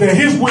says that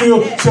his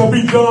will shall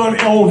be done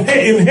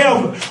in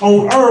heaven,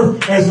 on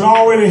earth, as it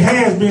already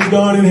has been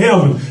done in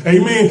heaven.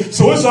 Amen.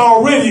 So it's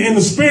already in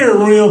the spirit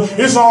realm.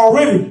 It's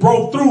already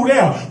broke through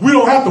there. We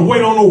don't have to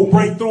wait on no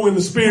breakthrough in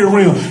the spirit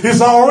realm.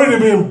 It's already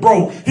been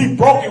broke. He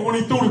broke it when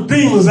he threw the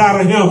demons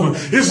out of heaven.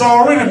 It's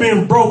already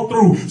been broke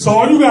through. So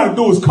all you got to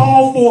do is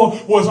call for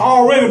what's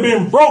already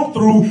been broke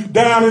through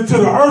down into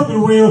the earthly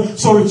realm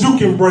so that you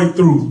can break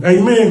through.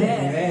 Amen.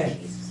 Amen.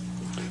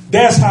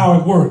 That's how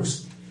it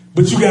works.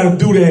 But you got to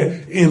do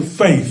that in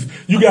faith.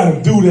 You got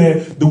to do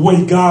that the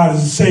way God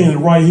is saying it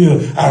right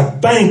here. I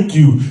thank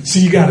you.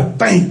 See, you got to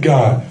thank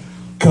God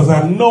because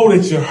I know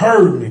that you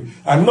heard me.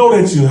 I know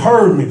that you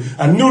heard me.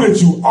 I knew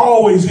that you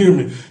always hear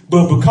me.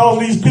 But because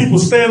these people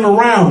standing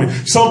around me,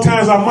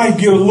 sometimes I might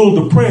get a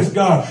little depressed,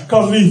 God,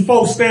 because of these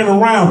folks standing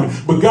around me.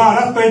 But God,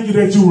 I thank you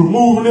that you're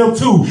removing them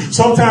too.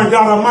 Sometimes,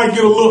 God, I might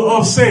get a little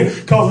upset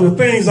because of the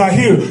things I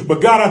hear. But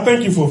God, I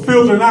thank you for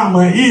filtering out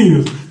my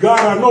ears. God,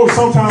 I know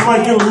sometimes I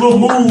might get a little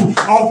move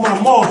off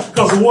my mouth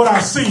because of what I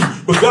see.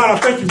 But God, I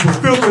thank you for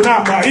filtering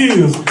out my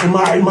ears and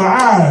my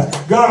eyes.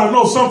 God, I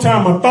know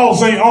sometimes my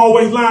thoughts ain't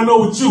always lined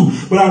up with you.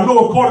 But I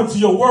know according to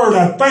your word,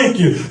 I thank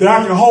you that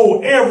I can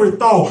hold every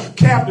thought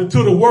captive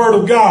to the word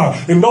of God.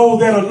 And those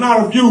that are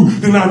not of you,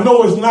 then I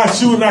know it's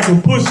not you and I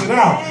can push it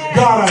out.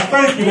 God, I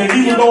thank you that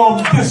even though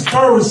I'm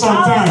discouraged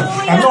sometimes,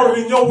 I know that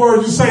in your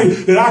word you say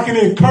that I can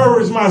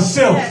encourage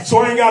myself. So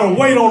I ain't got to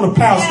wait on the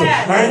pastor.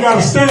 I ain't got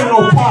to stand in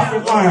no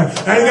prophet line.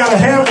 I ain't got to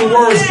have the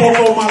word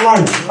spoken over my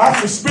life. I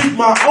can speak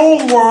my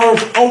own word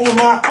over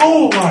my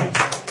own life.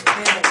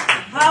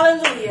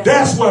 Hallelujah.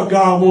 That's what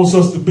God wants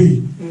us to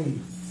be.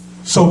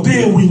 So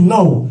then we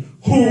know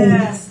who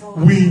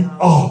we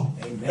are.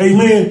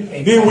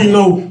 Amen. Then we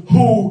know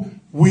who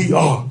we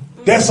are.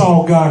 That's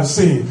all God is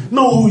saying.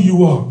 Know who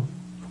you are.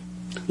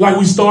 Like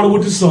we started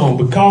with the song,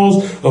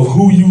 because of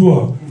who you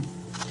are,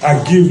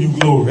 I give you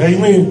glory.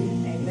 Amen.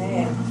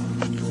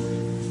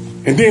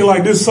 And then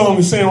like this song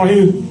is saying right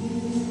here,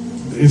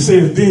 it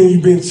says, then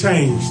you've been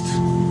changed.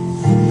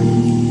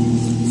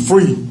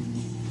 Free.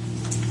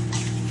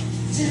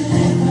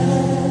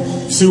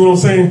 See what I'm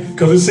saying?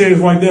 Because it says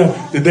right there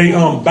that they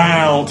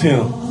unbound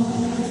him.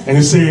 And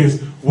it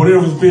says,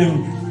 whatever's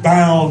been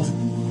bound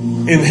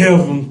in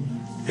heaven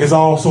has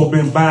also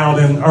been bound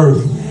in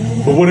earth.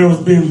 But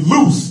whatever's been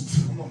loosed,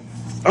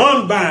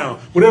 unbound,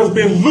 whatever's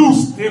been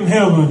loosed in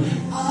heaven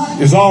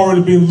has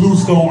already been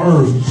loosed on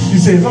earth. He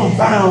says,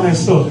 unbound that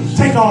stuff.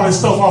 Take all that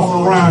stuff off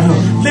and around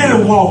him. Let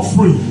him walk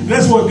free.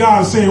 That's what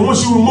God is saying.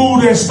 Once you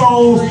remove that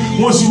stones,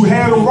 once you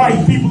have the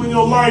right people in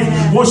your life,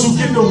 once you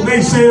get those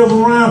naysayers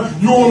around,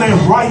 you're on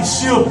that right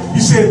ship. He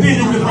said, then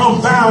you can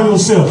unbound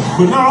yourself.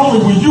 But not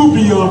only will you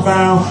be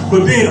unbound,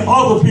 but then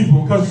other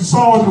people. Because you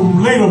saw in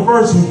the later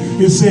verses,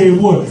 it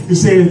said what? It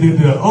said that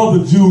the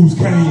other Jews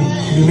came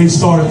and they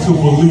started to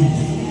believe.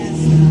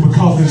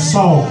 Because they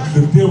saw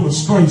the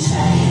demonstration.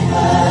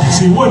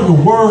 See, it wasn't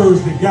the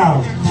words that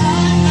got them.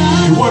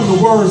 It wasn't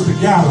the words that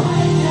got them.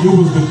 It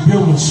was the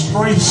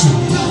demonstration.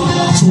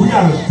 So we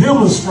got to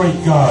demonstrate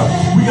God.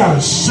 We got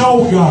to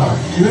show God.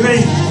 And it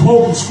ain't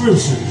quoting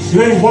scripture.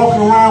 It ain't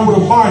walking around with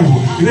a Bible.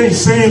 It ain't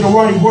saying the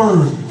right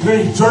words. It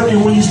ain't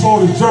jerking when you're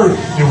supposed to jerk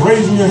and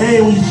raising your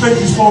hand when you think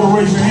you're supposed to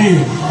raise your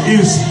hand.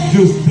 It's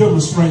just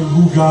demonstrating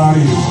who God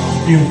is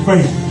in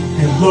faith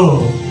and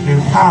love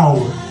and power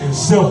and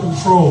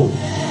self-control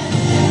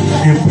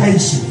and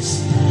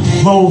patience,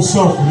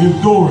 long-suffering,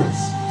 endurance,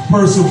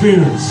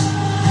 perseverance,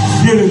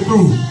 getting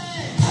through.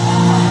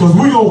 Because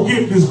we're going to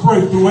get this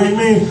breakthrough,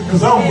 amen?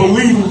 Because I'm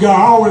believing God.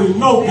 I already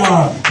know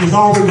God has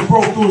already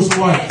broke through us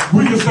life.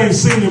 We just ain't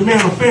seen it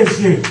manifest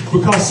yet.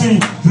 Because, see,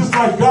 just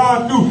like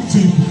God knew.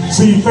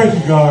 See, thank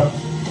you, God.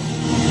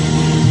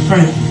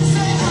 Thank you.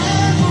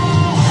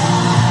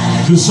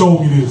 Just show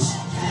me this.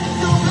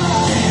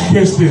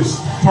 Catch this.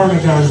 Turn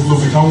it down just a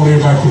little bit. I want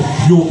everybody to,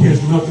 you don't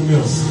catch nothing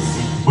else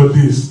but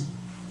this.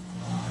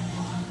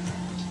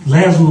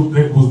 Lazarus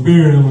that was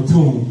buried in a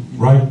tomb,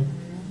 right?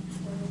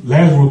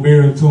 Lazarus was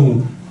buried in a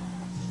tomb.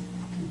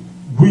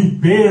 We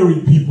bury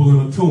people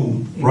in a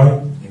tomb,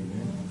 right?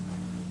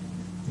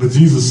 But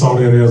Jesus saw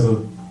that as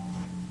a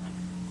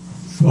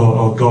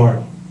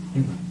garden.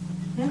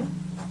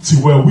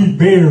 See, where we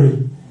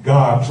bury,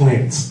 God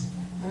plants.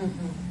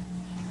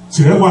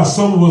 See, that's why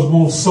some of us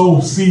won't sow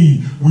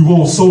seed. We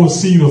won't sow a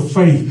seed of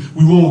faith.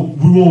 We won't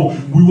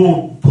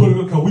put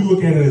it, because we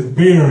look at it as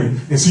burying.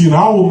 And see, in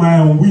our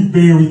mind, when we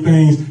bury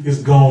things, it's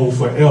gone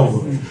forever.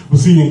 But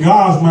see, in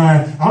God's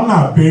mind, I'm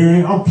not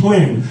burying, I'm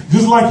planting.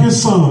 Just like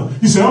his son.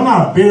 He said, I'm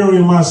not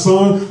burying my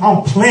son,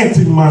 I'm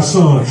planting my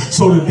son.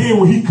 So that then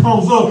when he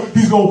comes up,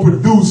 he's going to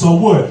produce a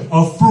what?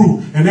 A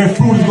fruit. And that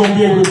fruit is going to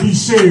be able to be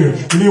shared.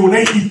 And then when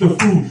they eat the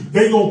fruit,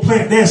 they're going to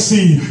plant that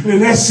seed. And then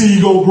that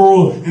seed going to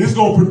grow up. And it's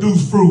going to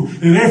produce fruit.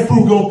 And that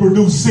fruit going to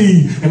produce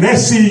seed. And that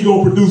seed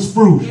going to produce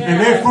fruit. And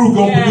that fruit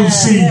going to produce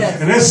seed.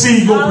 And that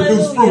seed going to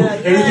produce fruit.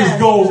 And it just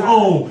goes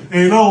on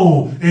and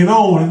on and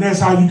on. And that's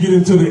how you get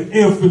into the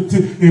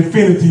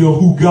infinity of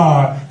who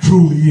God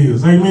truly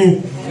is.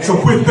 Amen. So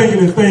quit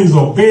thinking that things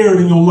are buried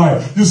in your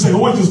life. Just say,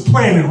 oh, just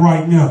plant it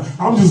right now.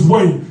 I'm just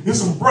waiting.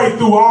 There's some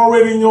breakthrough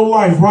already in your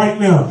life right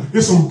now.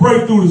 There's some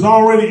breakthrough that's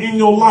already in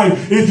your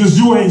life. It's just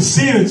you ain't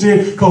seen it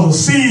yet because the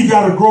seed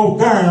got to grow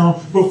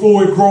down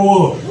before it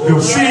grow up.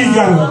 The seed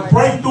got to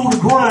break through the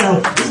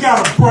ground. It's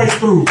got to break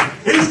through.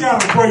 It's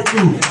got to break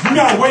through. You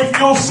got to wait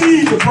for your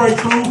seed to break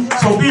through.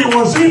 So then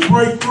once it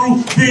break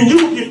through, then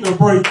you get the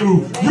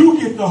breakthrough. You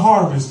get the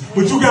harvest.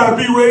 But you got to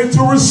be ready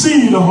to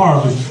receive the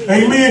harvest.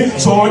 Amen.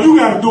 So all you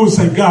got to do is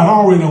say, God, I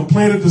already done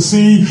planted the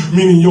seed,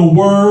 meaning your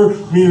word,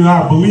 meaning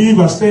I believe,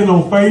 I stand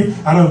on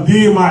faith, I done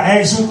did my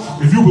action.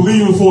 If you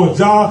believing for a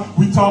job,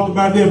 we talked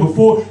about that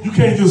before. You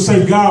can't just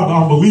say, God, but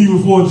I'm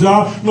believing for a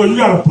job. No, you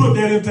got to put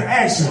that into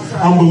action.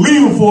 I'm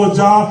believing for a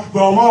job,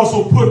 but I'm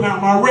also putting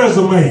out my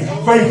resume.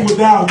 Faith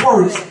without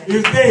works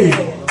is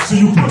dead. So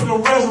you put the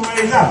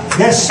resumes out.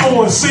 That's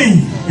sowing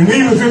seed. And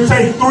even if it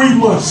takes 3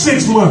 months,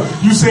 6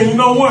 months, you say, you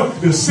know what?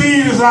 The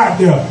seed is out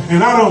there.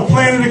 And I done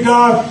planted it,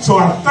 God. So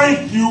I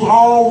thank you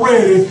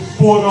already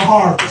for the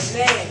harvest.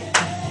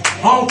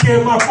 I don't care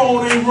if my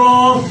phone ain't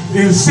rung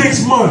in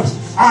 6 months.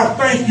 I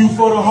thank you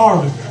for the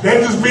harvest.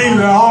 That just means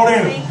that all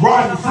that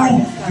rotten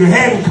fruit that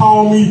hadn't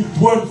called me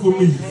wasn't for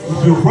me.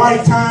 The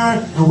right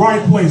time, the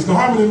right place. Because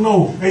how many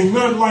know ain't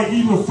nothing like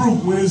eating a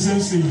fruit when it's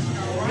in season?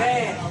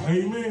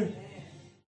 Amen.